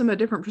just gives them a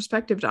different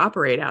perspective to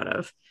operate out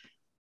of.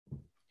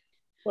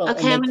 Well,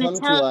 Okay, and they come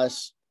to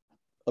us.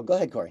 Oh, go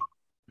ahead, Corey.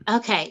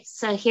 Okay,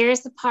 so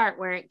here's the part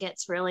where it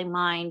gets really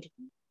mind.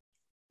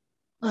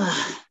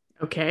 Ugh.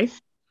 Okay.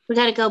 We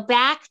got to go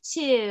back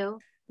to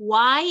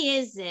why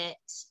is it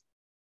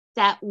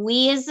that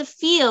we as a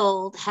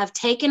field have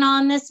taken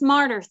on this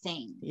martyr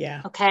thing?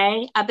 Yeah.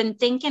 Okay, I've been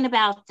thinking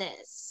about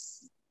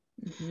this.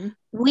 Mm-hmm.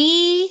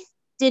 We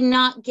did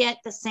not get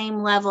the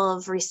same level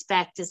of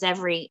respect as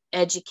every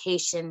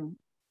education,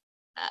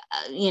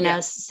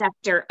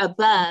 sector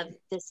above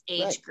this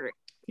age group,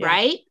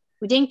 right?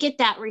 We didn't get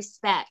that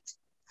respect.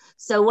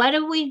 So what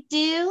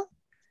do?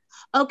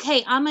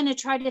 Okay, I'm going to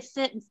try to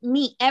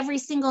meet every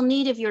single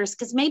need of yours,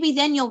 because maybe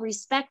then you'll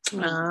respect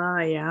me.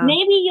 Yeah.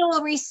 Maybe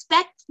you'll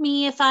respect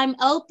me if I'm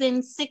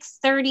open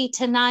 6:30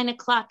 to 9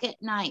 o'clock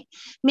at night.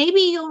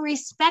 Maybe you'll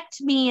respect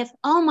me if,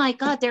 oh my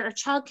God, there are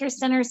childcare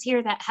centers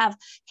here that have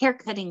hair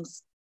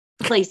cuttings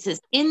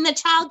places in the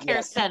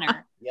childcare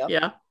center. Yep.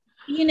 Yeah.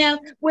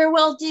 Where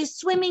we'll do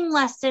swimming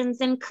lessons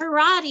and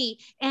karate,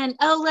 and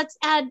let's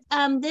add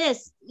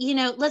this,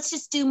 let's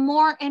just do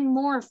more and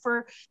more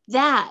for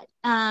that.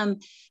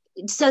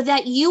 So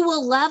that you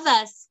will love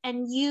us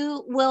and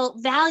you will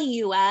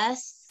value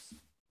us.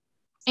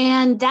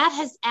 And that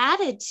has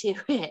added to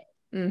it.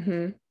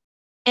 Mm-hmm.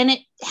 And it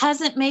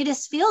hasn't made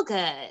us feel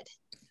good.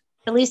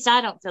 At least I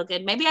don't feel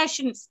good. Maybe I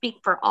shouldn't speak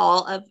for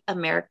all of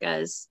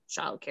America's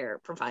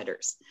childcare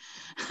providers.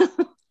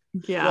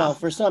 Yeah. Well,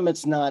 for some,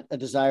 it's not a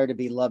desire to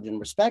be loved and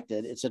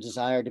respected. It's a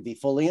desire to be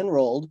fully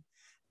enrolled.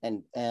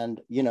 And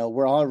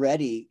we're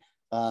already,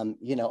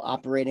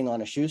 operating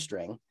on a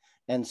shoestring.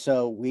 And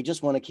so we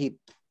just want to keep,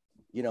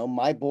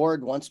 my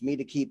board wants me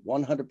to keep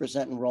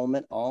 100%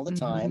 enrollment all the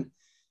time.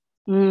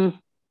 Mm.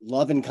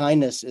 Love and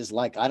kindness is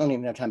like, I don't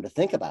even have time to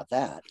think about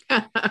that.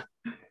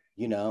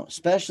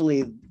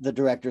 Especially the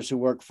directors who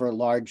work for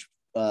large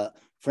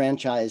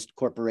franchised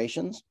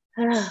corporations.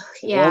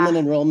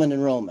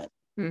 Enrollment.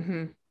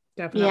 Mm-hmm.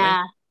 Definitely.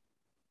 Yeah.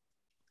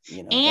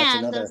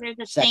 And those are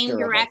the same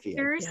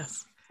directors.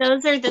 Yes.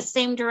 Those are the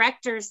same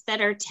directors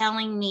that are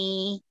telling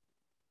me,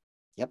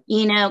 yep.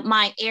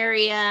 My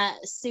area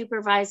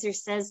supervisor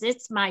says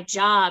it's my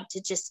job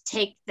to just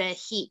take the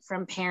heat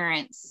from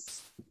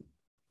parents.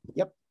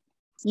 Yep.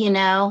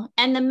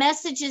 And the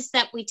messages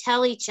that we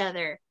tell each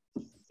other,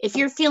 if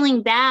you're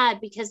feeling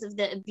bad because of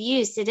the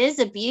abuse, it is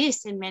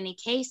abuse in many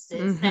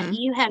cases. Mm-hmm. That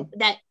you have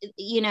that,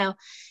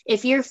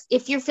 if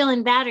you're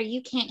feeling bad or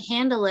you can't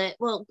handle it,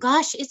 well,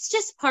 gosh, it's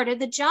just part of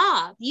the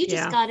job. You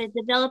just got to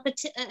develop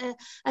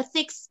a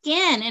thick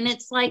skin. And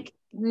it's like,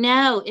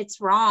 no, it's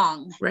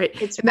wrong. Right.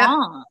 It's and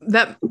wrong.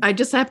 That I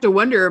just have to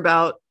wonder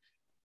about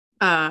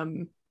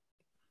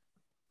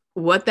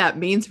what that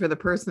means for the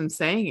person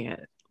saying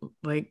it.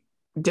 Like,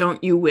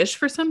 don't you wish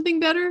for something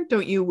better?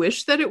 Don't you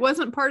wish that it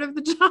wasn't part of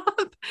the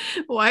job?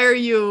 Why are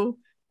you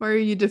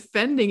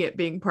defending it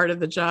being part of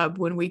the job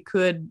when we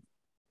could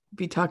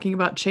be talking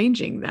about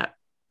changing that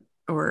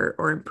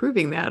or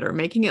improving that or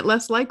making it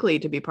less likely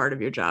to be part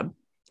of your job?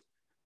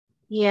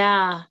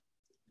 Yeah.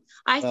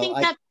 I think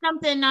that's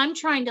something I'm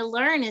trying to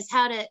learn, is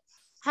how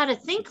to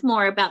think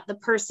more about the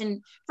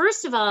person.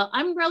 First of all,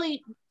 I'm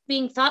really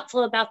being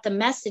thoughtful about the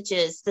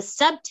messages, the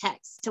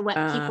subtext to what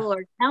people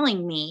are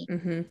telling me.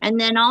 Mm-hmm. And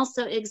then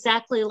also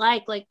exactly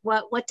like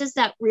what does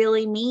that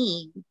really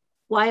mean?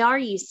 Why are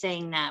you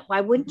saying that?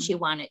 Why wouldn't you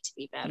want it to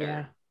be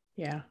better?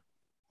 Yeah.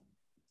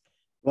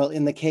 Well,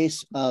 in the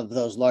case of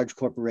those large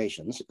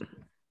corporations,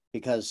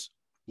 because,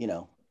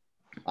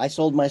 I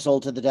sold my soul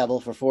to the devil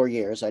for 4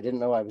 years. I didn't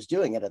know I was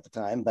doing it at the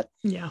time, but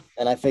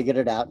and I figured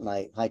it out and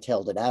I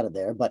hightailed it out of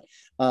there. But,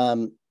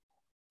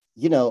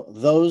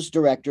 those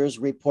directors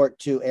report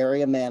to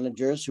area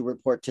managers who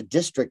report to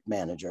district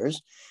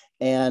managers.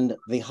 And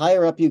the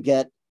higher up you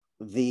get,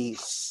 the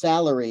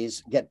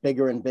salaries get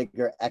bigger and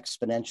bigger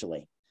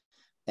exponentially.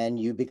 And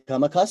you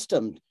become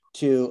accustomed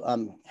to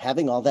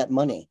having all that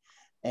money.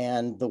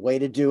 And the way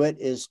to do it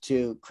is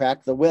to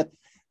crack the whip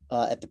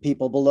at the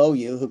people below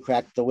you, who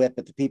crack the whip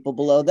at the people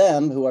below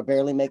them, who are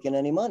barely making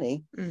any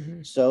money,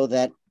 so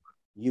that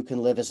you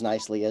can live as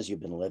nicely as you've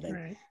been living.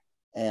 Right.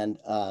 And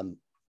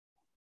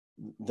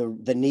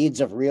the needs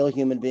of real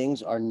human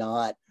beings are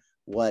not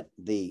what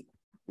the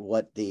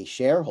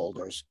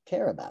shareholders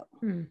care about.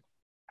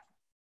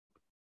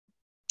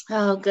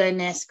 Oh,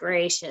 goodness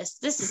gracious.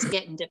 This is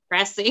getting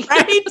depressing.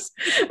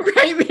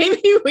 Right.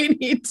 Maybe we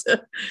need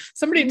to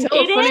somebody tell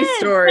a funny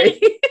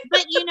story.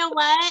 But you know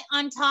what?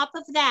 On top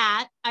of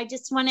that, I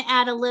just want to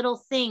add a little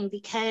thing,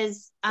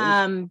 because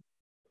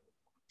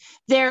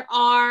there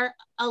are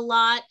a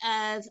lot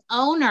of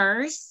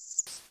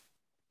owners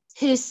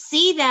who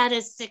see that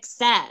as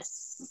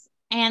success.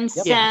 And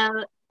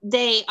so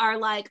they are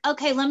like,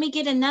 okay, let me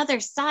get another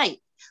site.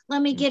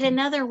 Let me get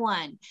another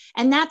one.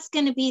 And that's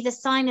going to be the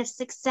sign of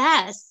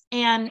success.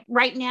 And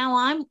right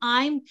now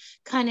I'm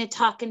kind of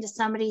talking to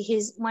somebody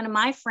who's one of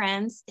my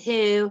friends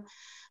who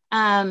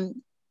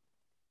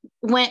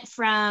went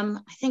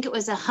from, I think it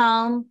was a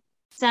home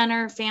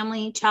center,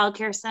 family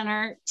childcare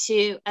center,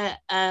 to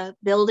a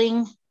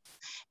building.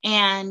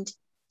 And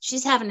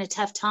she's having a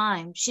tough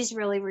time. She's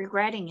really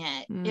regretting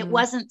it. It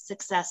wasn't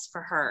success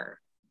for her.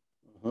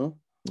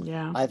 Mm-hmm.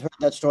 Yeah. I've heard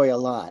that story a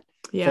lot.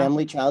 Yeah.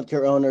 Family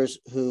childcare owners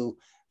who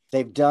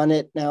they've done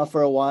it now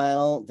for a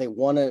while. They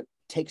want to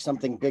take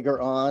something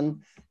bigger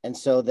on. And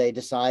so they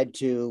decide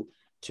to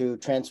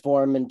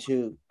transform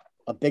into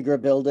a bigger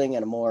building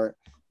and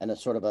a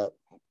sort of a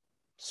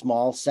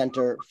small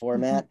center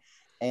format.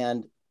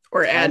 And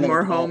or add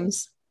more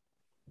homes.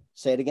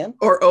 Say it again.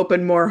 Or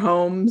open more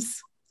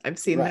homes. I've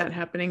seen Right. that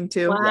happening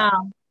too.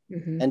 Wow. Yeah.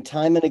 Mm-hmm. And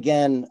time and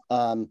again,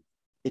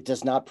 it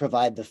does not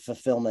provide the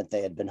fulfillment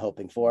they had been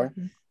hoping for.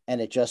 Mm-hmm. And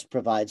it just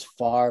provides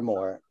far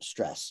more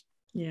stress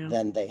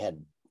than they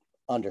had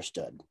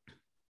understood.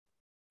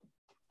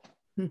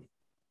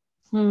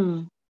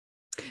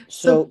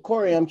 So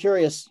Corey, I'm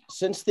curious,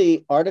 since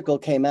the article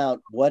came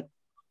out, what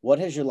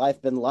has your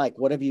life been like?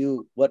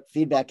 What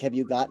feedback have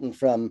you gotten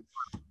from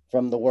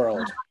the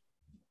world?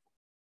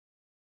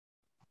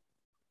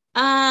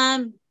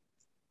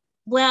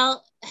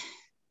 Well,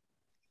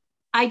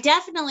 I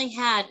definitely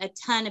had a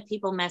ton of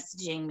people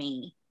messaging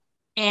me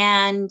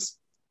and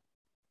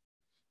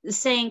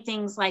saying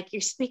things like,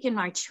 you're speaking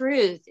my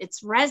truth.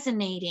 It's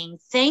resonating.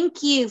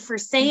 Thank you for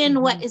saying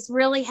what is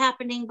really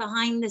happening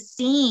behind the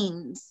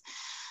scenes.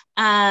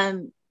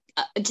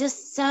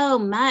 Just so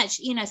much,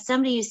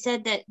 somebody who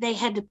said that they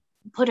had to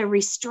put a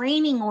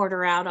restraining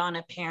order out on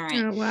a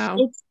parent. Oh, wow.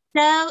 It's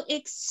so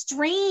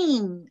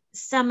extreme,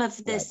 some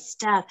of this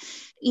stuff,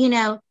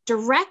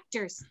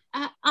 directors.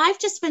 I've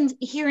just been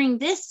hearing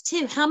this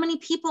too. How many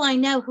people I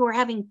know who are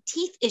having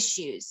teeth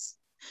issues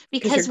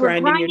because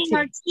we're grinding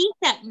our teeth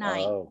at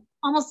night.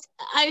 Almost,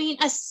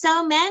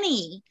 so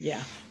many.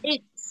 Yeah.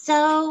 It's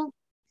so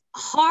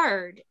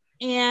hard.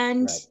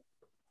 And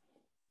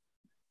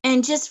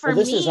just for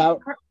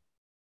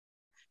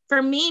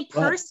me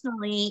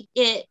personally,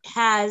 it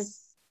has,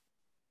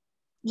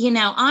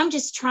 I'm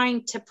just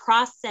trying to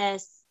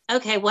process,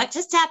 okay, what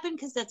just happened?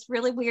 Because that's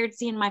really weird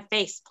seeing my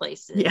face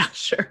places. Yeah,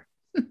 sure.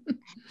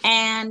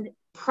 And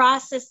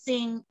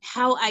processing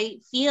how I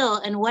feel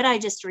and what I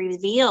just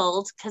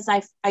revealed, because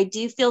I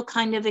do feel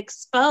kind of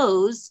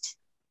exposed,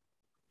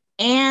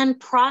 and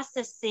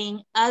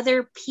processing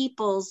other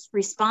people's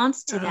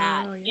response to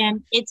that.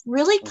 And it's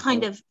really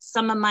kind of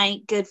some of my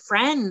good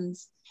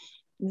friends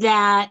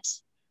that,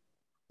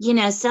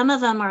 some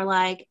of them are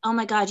like, oh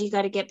my God, you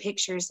got to get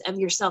pictures of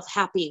yourself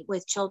happy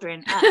with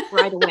children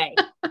right away.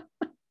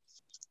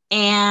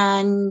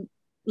 And,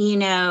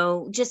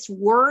 just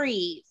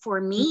worry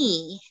for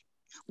me,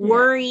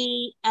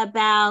 worry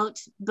about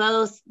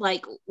both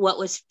like what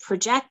was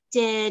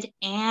projected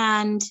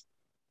and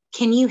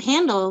can you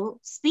handle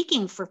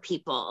speaking for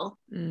people?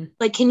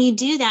 Like, can you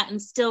do that and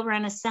still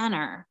run a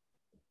center?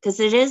 Because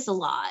it is a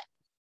lot.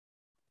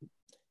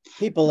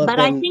 People have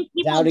been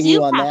doubting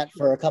you on that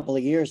for a couple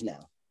of years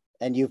now,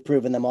 and you've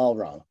proven them all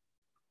wrong.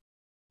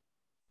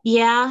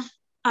 Yeah,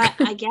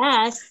 I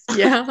guess.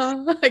 Yeah,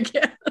 I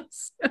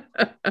guess.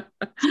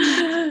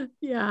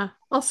 Yeah,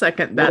 I'll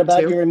second that. What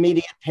about your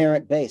immediate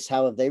parent base?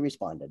 How have they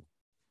responded?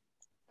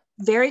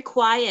 Very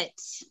quiet.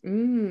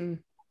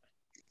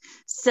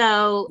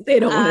 So they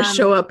don't want to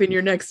show up in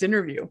your next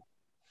interview.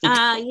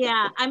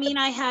 Yeah.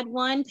 I had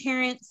one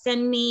parent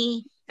send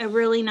me a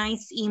really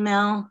nice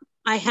email.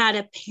 I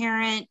had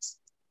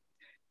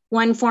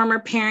one former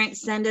parent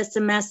send us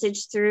a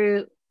message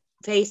through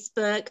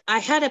Facebook. I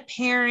had a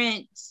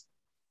parent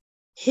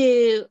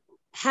who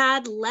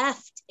had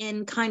left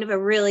in kind of a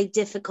really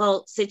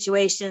difficult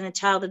situation. A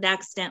child had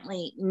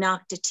accidentally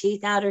knocked a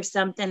tooth out or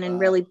something and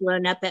really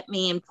blown up at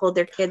me and pulled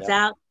their kids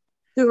out,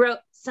 who wrote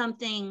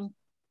something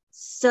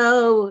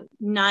so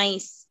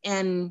nice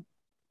and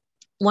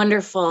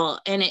wonderful.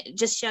 And it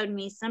just showed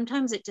me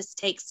sometimes it just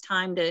takes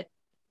time to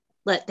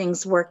let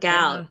things work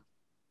out.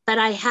 But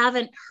I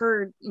haven't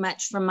heard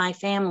much from my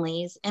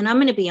families. And I'm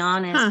going to be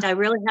honest, I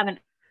really haven't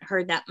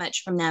heard that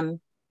much from them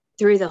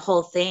through the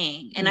whole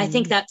thing. And I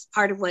think that's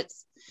part of what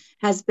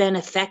has been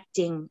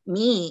affecting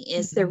me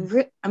is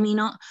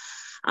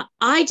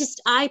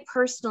I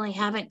personally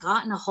haven't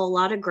gotten a whole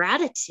lot of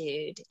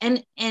gratitude.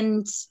 And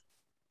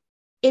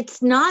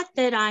it's not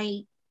that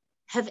I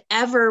have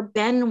ever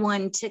been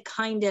one to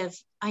kind of,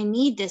 I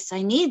need this,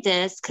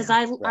 because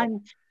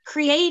I'm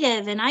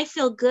creative and I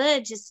feel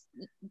good just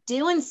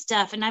doing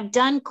stuff. And I've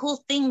done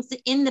cool things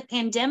in the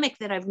pandemic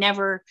that I've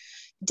never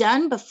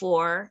done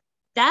before.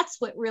 That's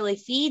what really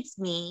feeds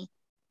me.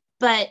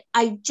 But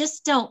I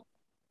just don't,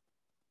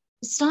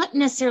 it's not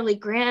necessarily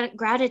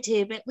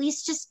gratitude, but at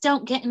least just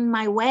don't get in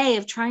my way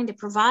of trying to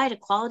provide a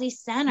quality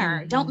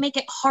center. Don't make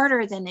it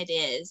harder than it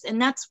is.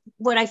 And that's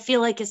what I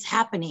feel like is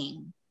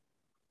happening.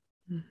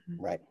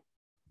 Right.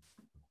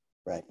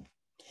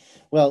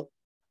 Well,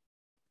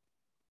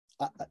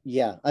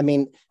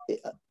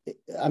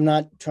 I'm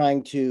not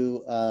trying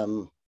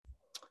to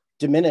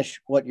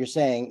diminish what you're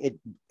saying.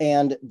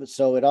 And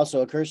so it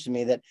also occurs to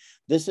me that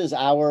this is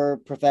our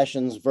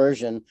profession's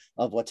version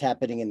of what's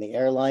happening in the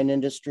airline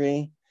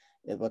industry,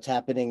 what's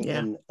happening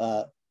in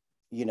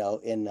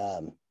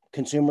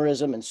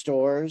consumerism in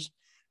stores.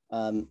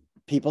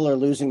 people are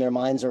losing their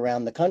minds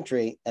around the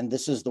country, and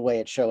this is the way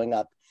it's showing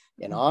up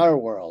in our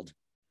world.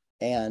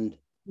 And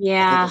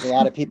I think there's a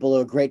lot of people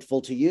who are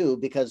grateful to you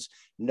because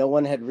no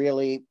one had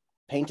really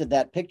painted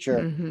that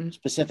picture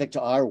specific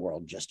to our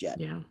world just yet.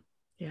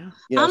 Yeah.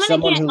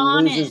 Someone who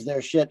loses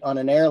their shit on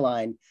an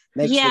airline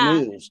makes the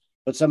news,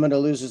 but someone who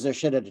loses their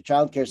shit at a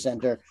childcare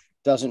center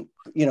doesn't,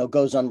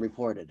 goes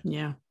unreported.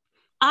 Yeah.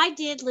 I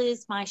did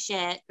lose my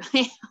shit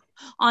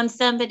on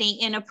somebody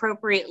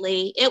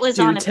inappropriately. It was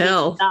on a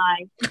pizza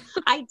side.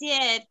 I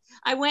did.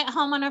 I went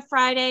home on a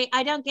Friday.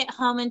 I don't get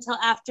home until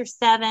after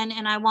 7,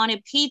 and I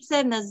wanted pizza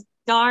and those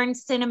darn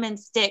cinnamon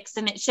sticks,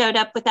 and it showed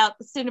up without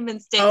the cinnamon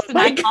sticks, and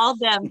I called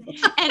them.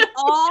 And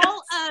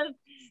all of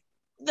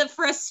the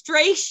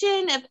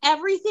frustration of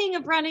everything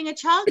of running a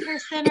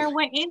childcare center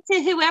went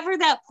into whoever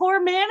that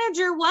poor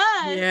manager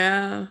was.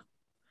 Yeah.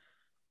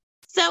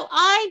 So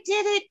I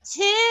did it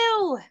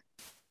too.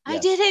 I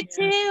did it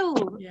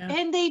too. Yeah.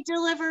 And they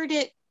delivered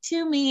it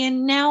to me,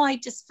 and now I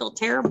just feel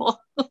terrible.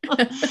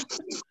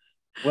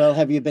 Well,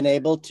 have you been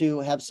able to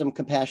have some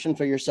compassion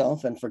for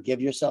yourself and forgive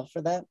yourself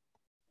for that?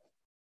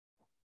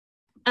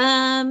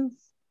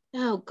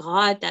 Oh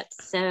God,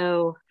 that's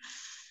so.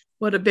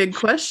 What a big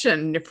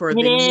question for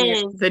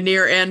the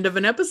near end of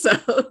an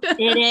episode.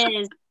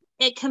 It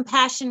is.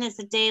 Compassion is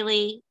a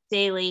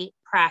daily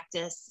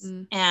practice.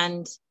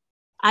 And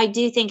I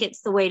do think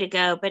it's the way to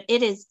go, but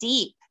it is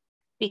deep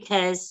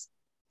because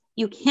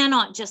you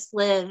cannot just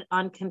live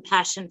on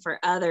compassion for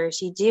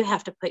others. You do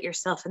have to put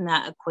yourself in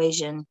that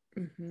equation.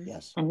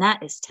 Yes. And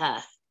that is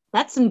tough.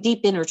 That's some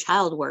deep inner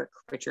child work,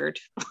 Richard.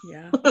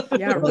 Yeah,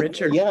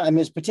 Richard. Yeah, I mean,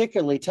 it's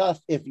particularly tough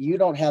if you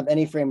don't have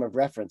any frame of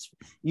reference.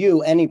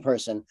 Any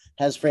person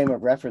has frame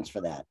of reference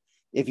for that.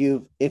 If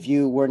you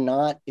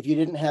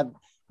didn't have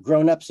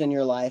grown-ups in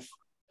your life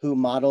who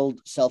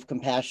modeled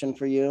self-compassion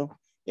for you,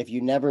 if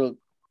you never,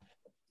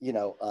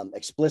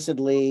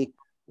 explicitly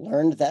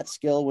learned that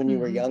skill when you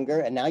were younger,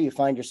 and now you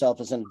find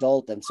yourself as an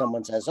adult and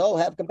someone says, "Oh,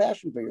 have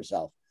compassion for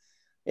yourself."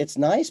 It's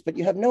nice, but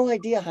you have no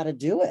idea how to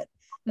do it.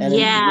 And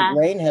your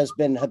brain has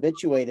been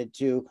habituated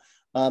to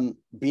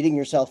beating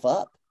yourself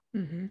up.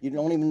 You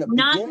don't even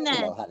begin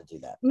to know how to do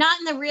that. Not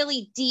in the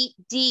really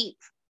deep,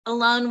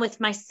 alone with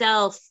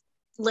myself,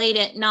 late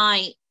at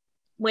night,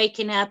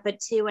 waking up at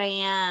 2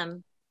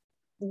 a.m.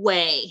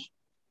 way.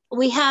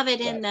 We have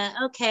it in the,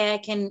 okay, I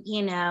can,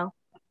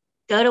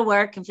 go to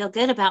work and feel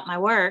good about my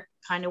work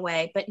kind of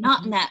way, but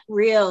not in that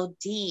real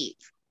deep,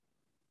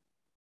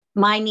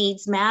 my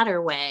needs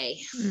matter way.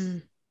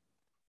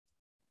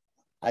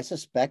 I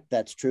suspect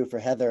that's true for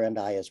Heather and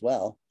I as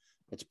well.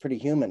 It's pretty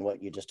human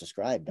what you just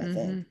described, I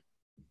think.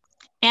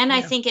 And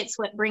I think it's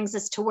what brings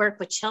us to work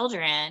with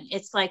children.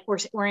 It's like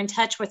we're in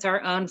touch with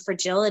our own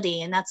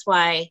fragility, and that's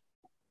why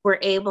we're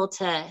able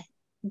to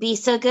be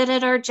so good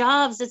at our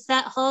jobs. It's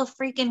that whole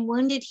freaking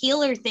wounded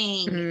healer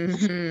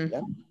thing.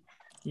 Yep.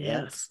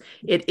 Yes,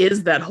 it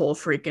is that whole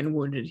freaking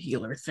wounded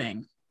healer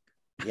thing.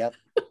 Yep.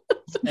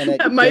 And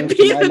that might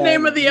be the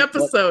name of the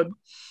episode.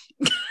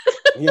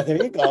 Yeah,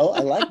 there you go. I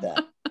like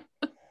that.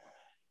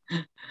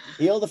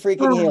 Heal the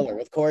freaking healer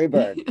with Corey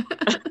Berg.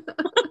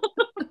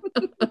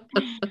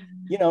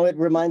 It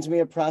reminds me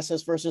of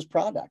process versus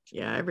product.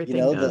 Yeah, everything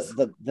does.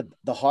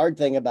 The hard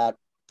thing about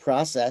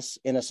process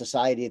in a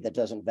society that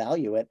doesn't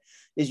value it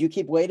is you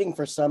keep waiting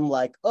for some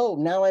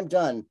now I'm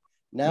done.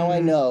 Now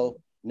I know.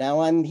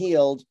 Now I'm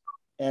healed.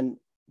 And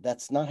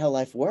that's not how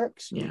life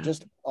works. You're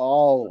just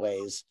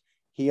always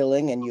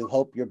healing, and you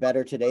hope you're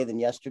better today than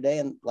yesterday.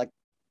 And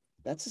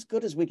that's as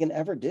good as we can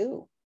ever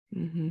do.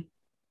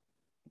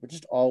 We're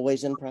just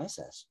always in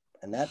process.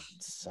 And that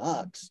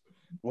sucks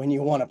when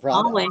you want a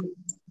product. Always.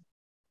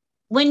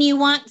 When you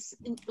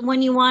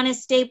want a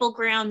stable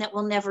ground that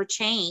will never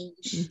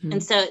change.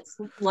 And so it's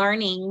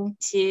learning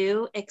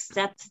to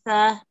accept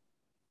the,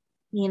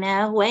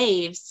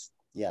 waves.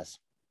 Yes.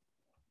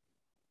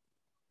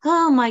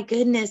 Oh my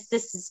goodness,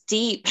 this is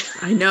deep.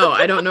 I know.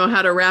 I don't know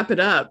how to wrap it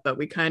up, but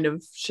we kind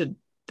of should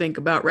think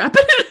about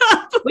wrapping it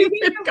up. We've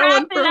been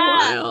going for a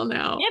while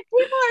now. If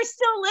people are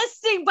still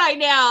listening by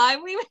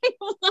now, we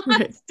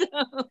lost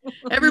them.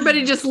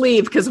 Everybody just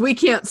leave because we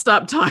can't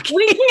stop talking.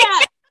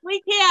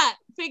 We can't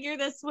figure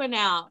this one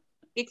out.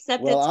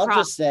 Except I'll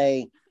just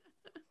say,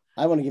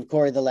 I want to give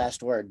Corey the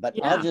last word, but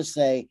I'll just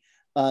say,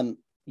 in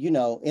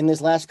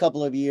this last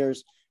couple of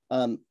years,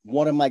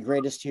 one of my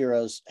greatest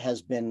heroes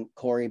has been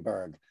Corey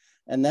Berg.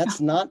 And that's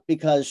not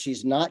because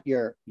she's not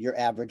your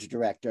average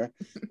director.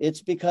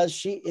 It's because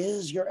she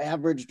is your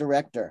average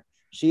director.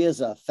 She is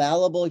a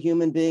fallible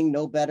human being,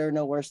 no better,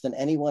 no worse than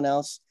anyone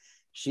else.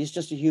 She's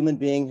just a human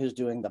being who's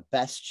doing the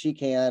best she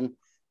can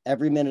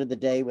every minute of the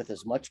day with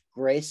as much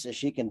grace as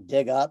she can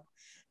dig up.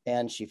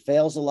 And she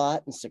fails a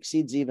lot and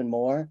succeeds even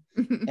more.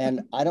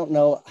 And I don't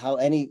know how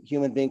any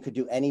human being could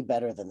do any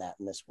better than that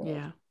in this world.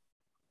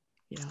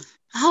 Yeah.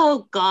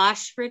 Oh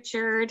gosh,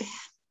 Richard.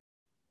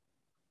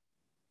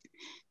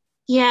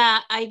 Yeah,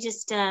 I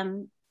just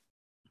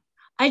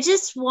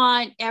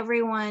want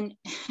everyone,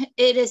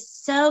 it is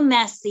so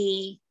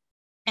messy.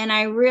 And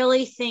I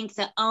really think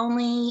the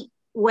only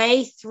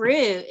way through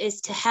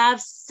is to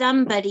have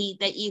somebody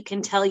that you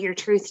can tell your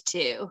truth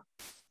to.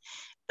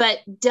 But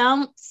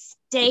don't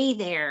stay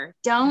there.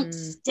 Don't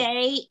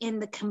stay in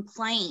the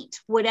complaint,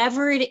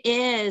 whatever it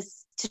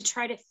is, to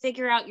try to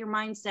figure out your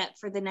mindset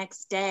for the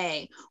next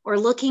day, or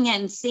looking at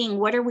and seeing,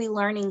 what are we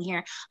learning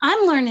here?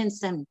 I'm learning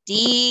some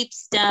deep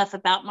stuff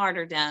about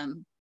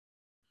martyrdom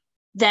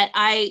that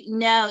I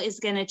know is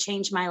going to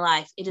change my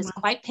life. It is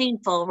quite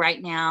painful right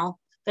now,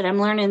 but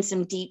I'm learning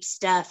some deep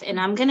stuff, and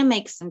I'm going to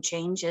make some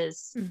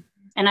changes.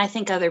 And I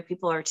think other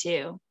people are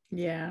too.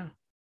 Yeah.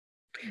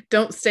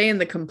 Don't stay in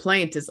the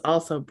complaint is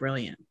also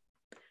brilliant.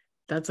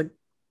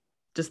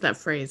 Just that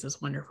phrase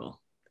is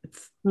wonderful.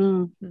 It's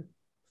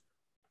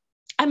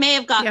I may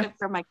have gotten it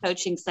from my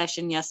coaching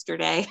session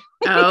yesterday.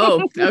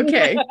 Oh,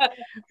 okay.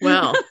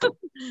 Well, so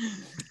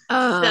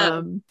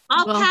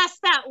I'll pass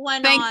that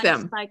one thank on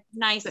them. to my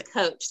nice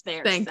coach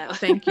there.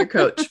 Thank your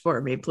coach for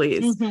me,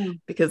 please,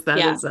 because that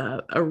is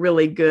a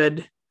really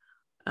good,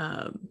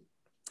 I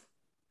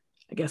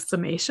guess,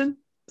 summation,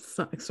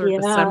 sort of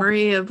a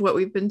summary of what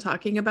we've been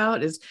talking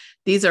about. Is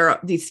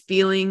these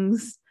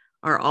feelings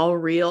are all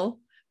real.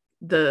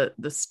 The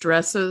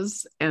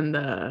stresses and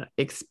the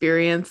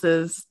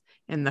experiences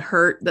and the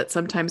hurt that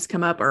sometimes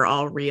come up are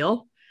all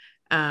real.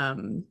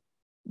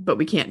 But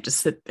we can't just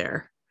sit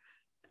there.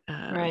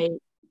 Right.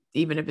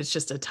 Even if it's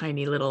just a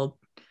tiny little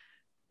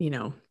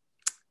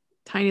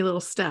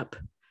step,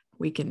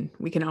 we can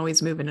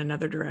always move in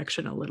another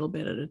direction a little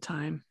bit at a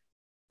time.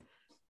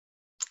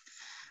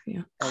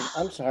 Yeah. And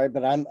I'm sorry,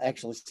 but I'm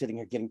actually sitting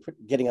here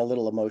getting a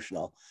little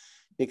emotional,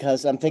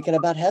 because I'm thinking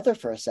about Heather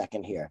for a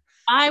second here.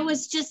 I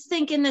was just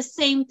thinking the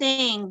same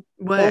thing.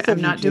 Both of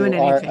you two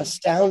are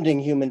astounding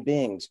human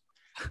beings.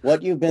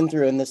 What you've been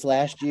through in this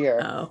last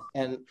year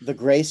and the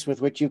grace with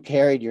which you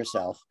carried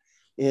yourself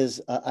is,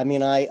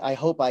 I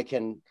hope I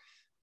can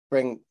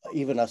bring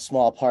even a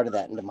small part of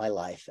that into my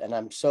life. And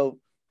I'm so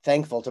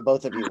thankful to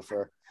both of you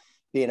for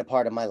being a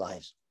part of my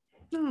lives.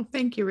 Oh,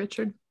 thank you,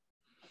 Richard.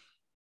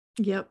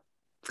 Yep.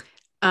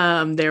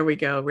 There we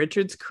go.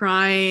 Richard's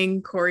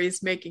crying.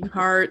 Corey's making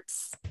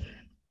hearts.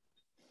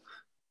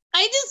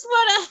 I just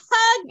want to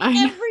hug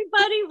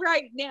everybody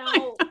right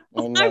now.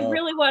 I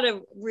really want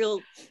a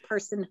real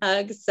person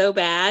hug so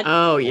bad.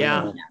 Oh,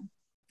 yeah.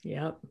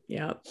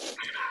 Yep.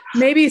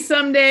 Maybe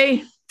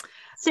someday.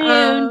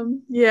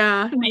 Soon.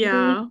 Yeah.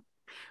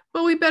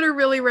 Well, we better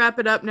really wrap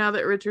it up now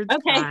that Richard's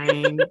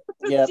crying.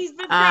 Yep. She's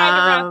been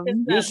trying to wrap this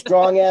up. You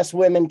strong ass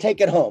women,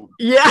 take it home.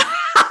 Yeah.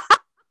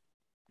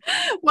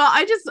 Well,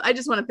 I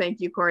just want to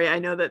thank you, Corey. I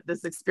know that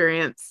this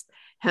experience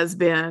has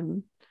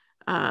been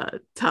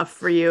tough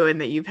for you,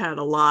 and that you've had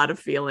a lot of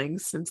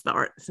feelings since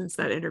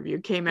that interview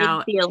came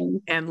out,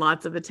 and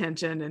lots of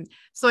attention. And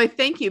so I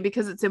thank you,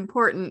 because it's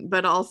important,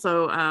 but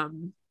also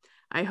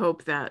I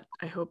hope that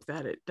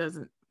it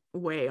doesn't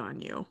weigh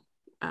on you.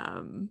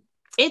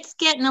 It's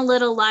getting a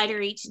little lighter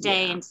each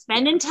day, and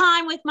spending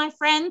time with my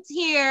friends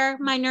here,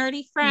 my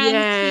nerdy friends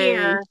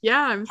here.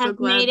 Yeah, I'm so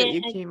glad that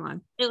you came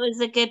on. It was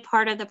a good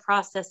part of the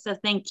process. So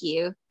thank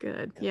you.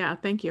 Good. Yeah.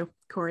 Thank you,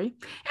 Corey.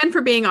 And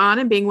for being on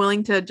and being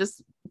willing to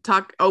just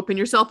open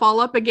yourself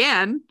all up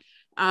again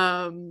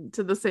to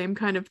the same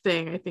kind of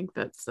thing. I think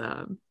that's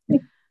a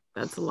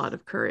lot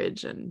of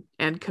courage and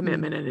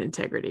commitment and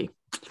integrity,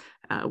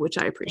 which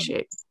I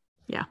appreciate.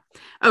 Yeah.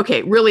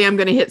 Okay. Really, I'm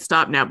going to hit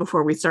stop now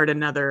before we start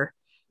another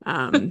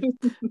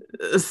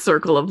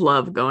circle of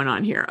love going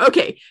on here.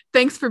 Okay.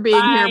 Thanks for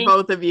being here,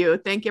 both of you.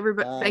 Thanks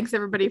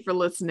everybody for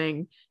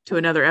listening to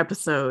another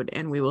episode,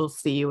 and we will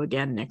see you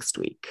again next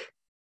week.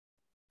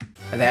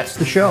 That's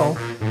the show.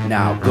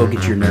 Now go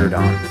get your nerd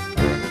on.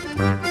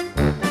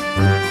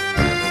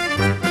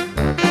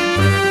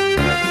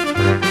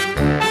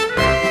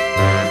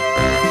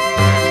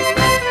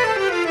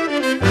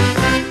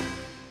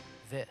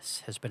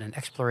 This has been an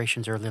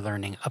Explorations Early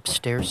Learning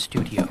Upstairs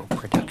Studio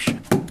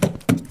production.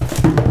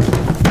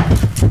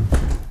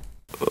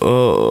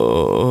 Oh.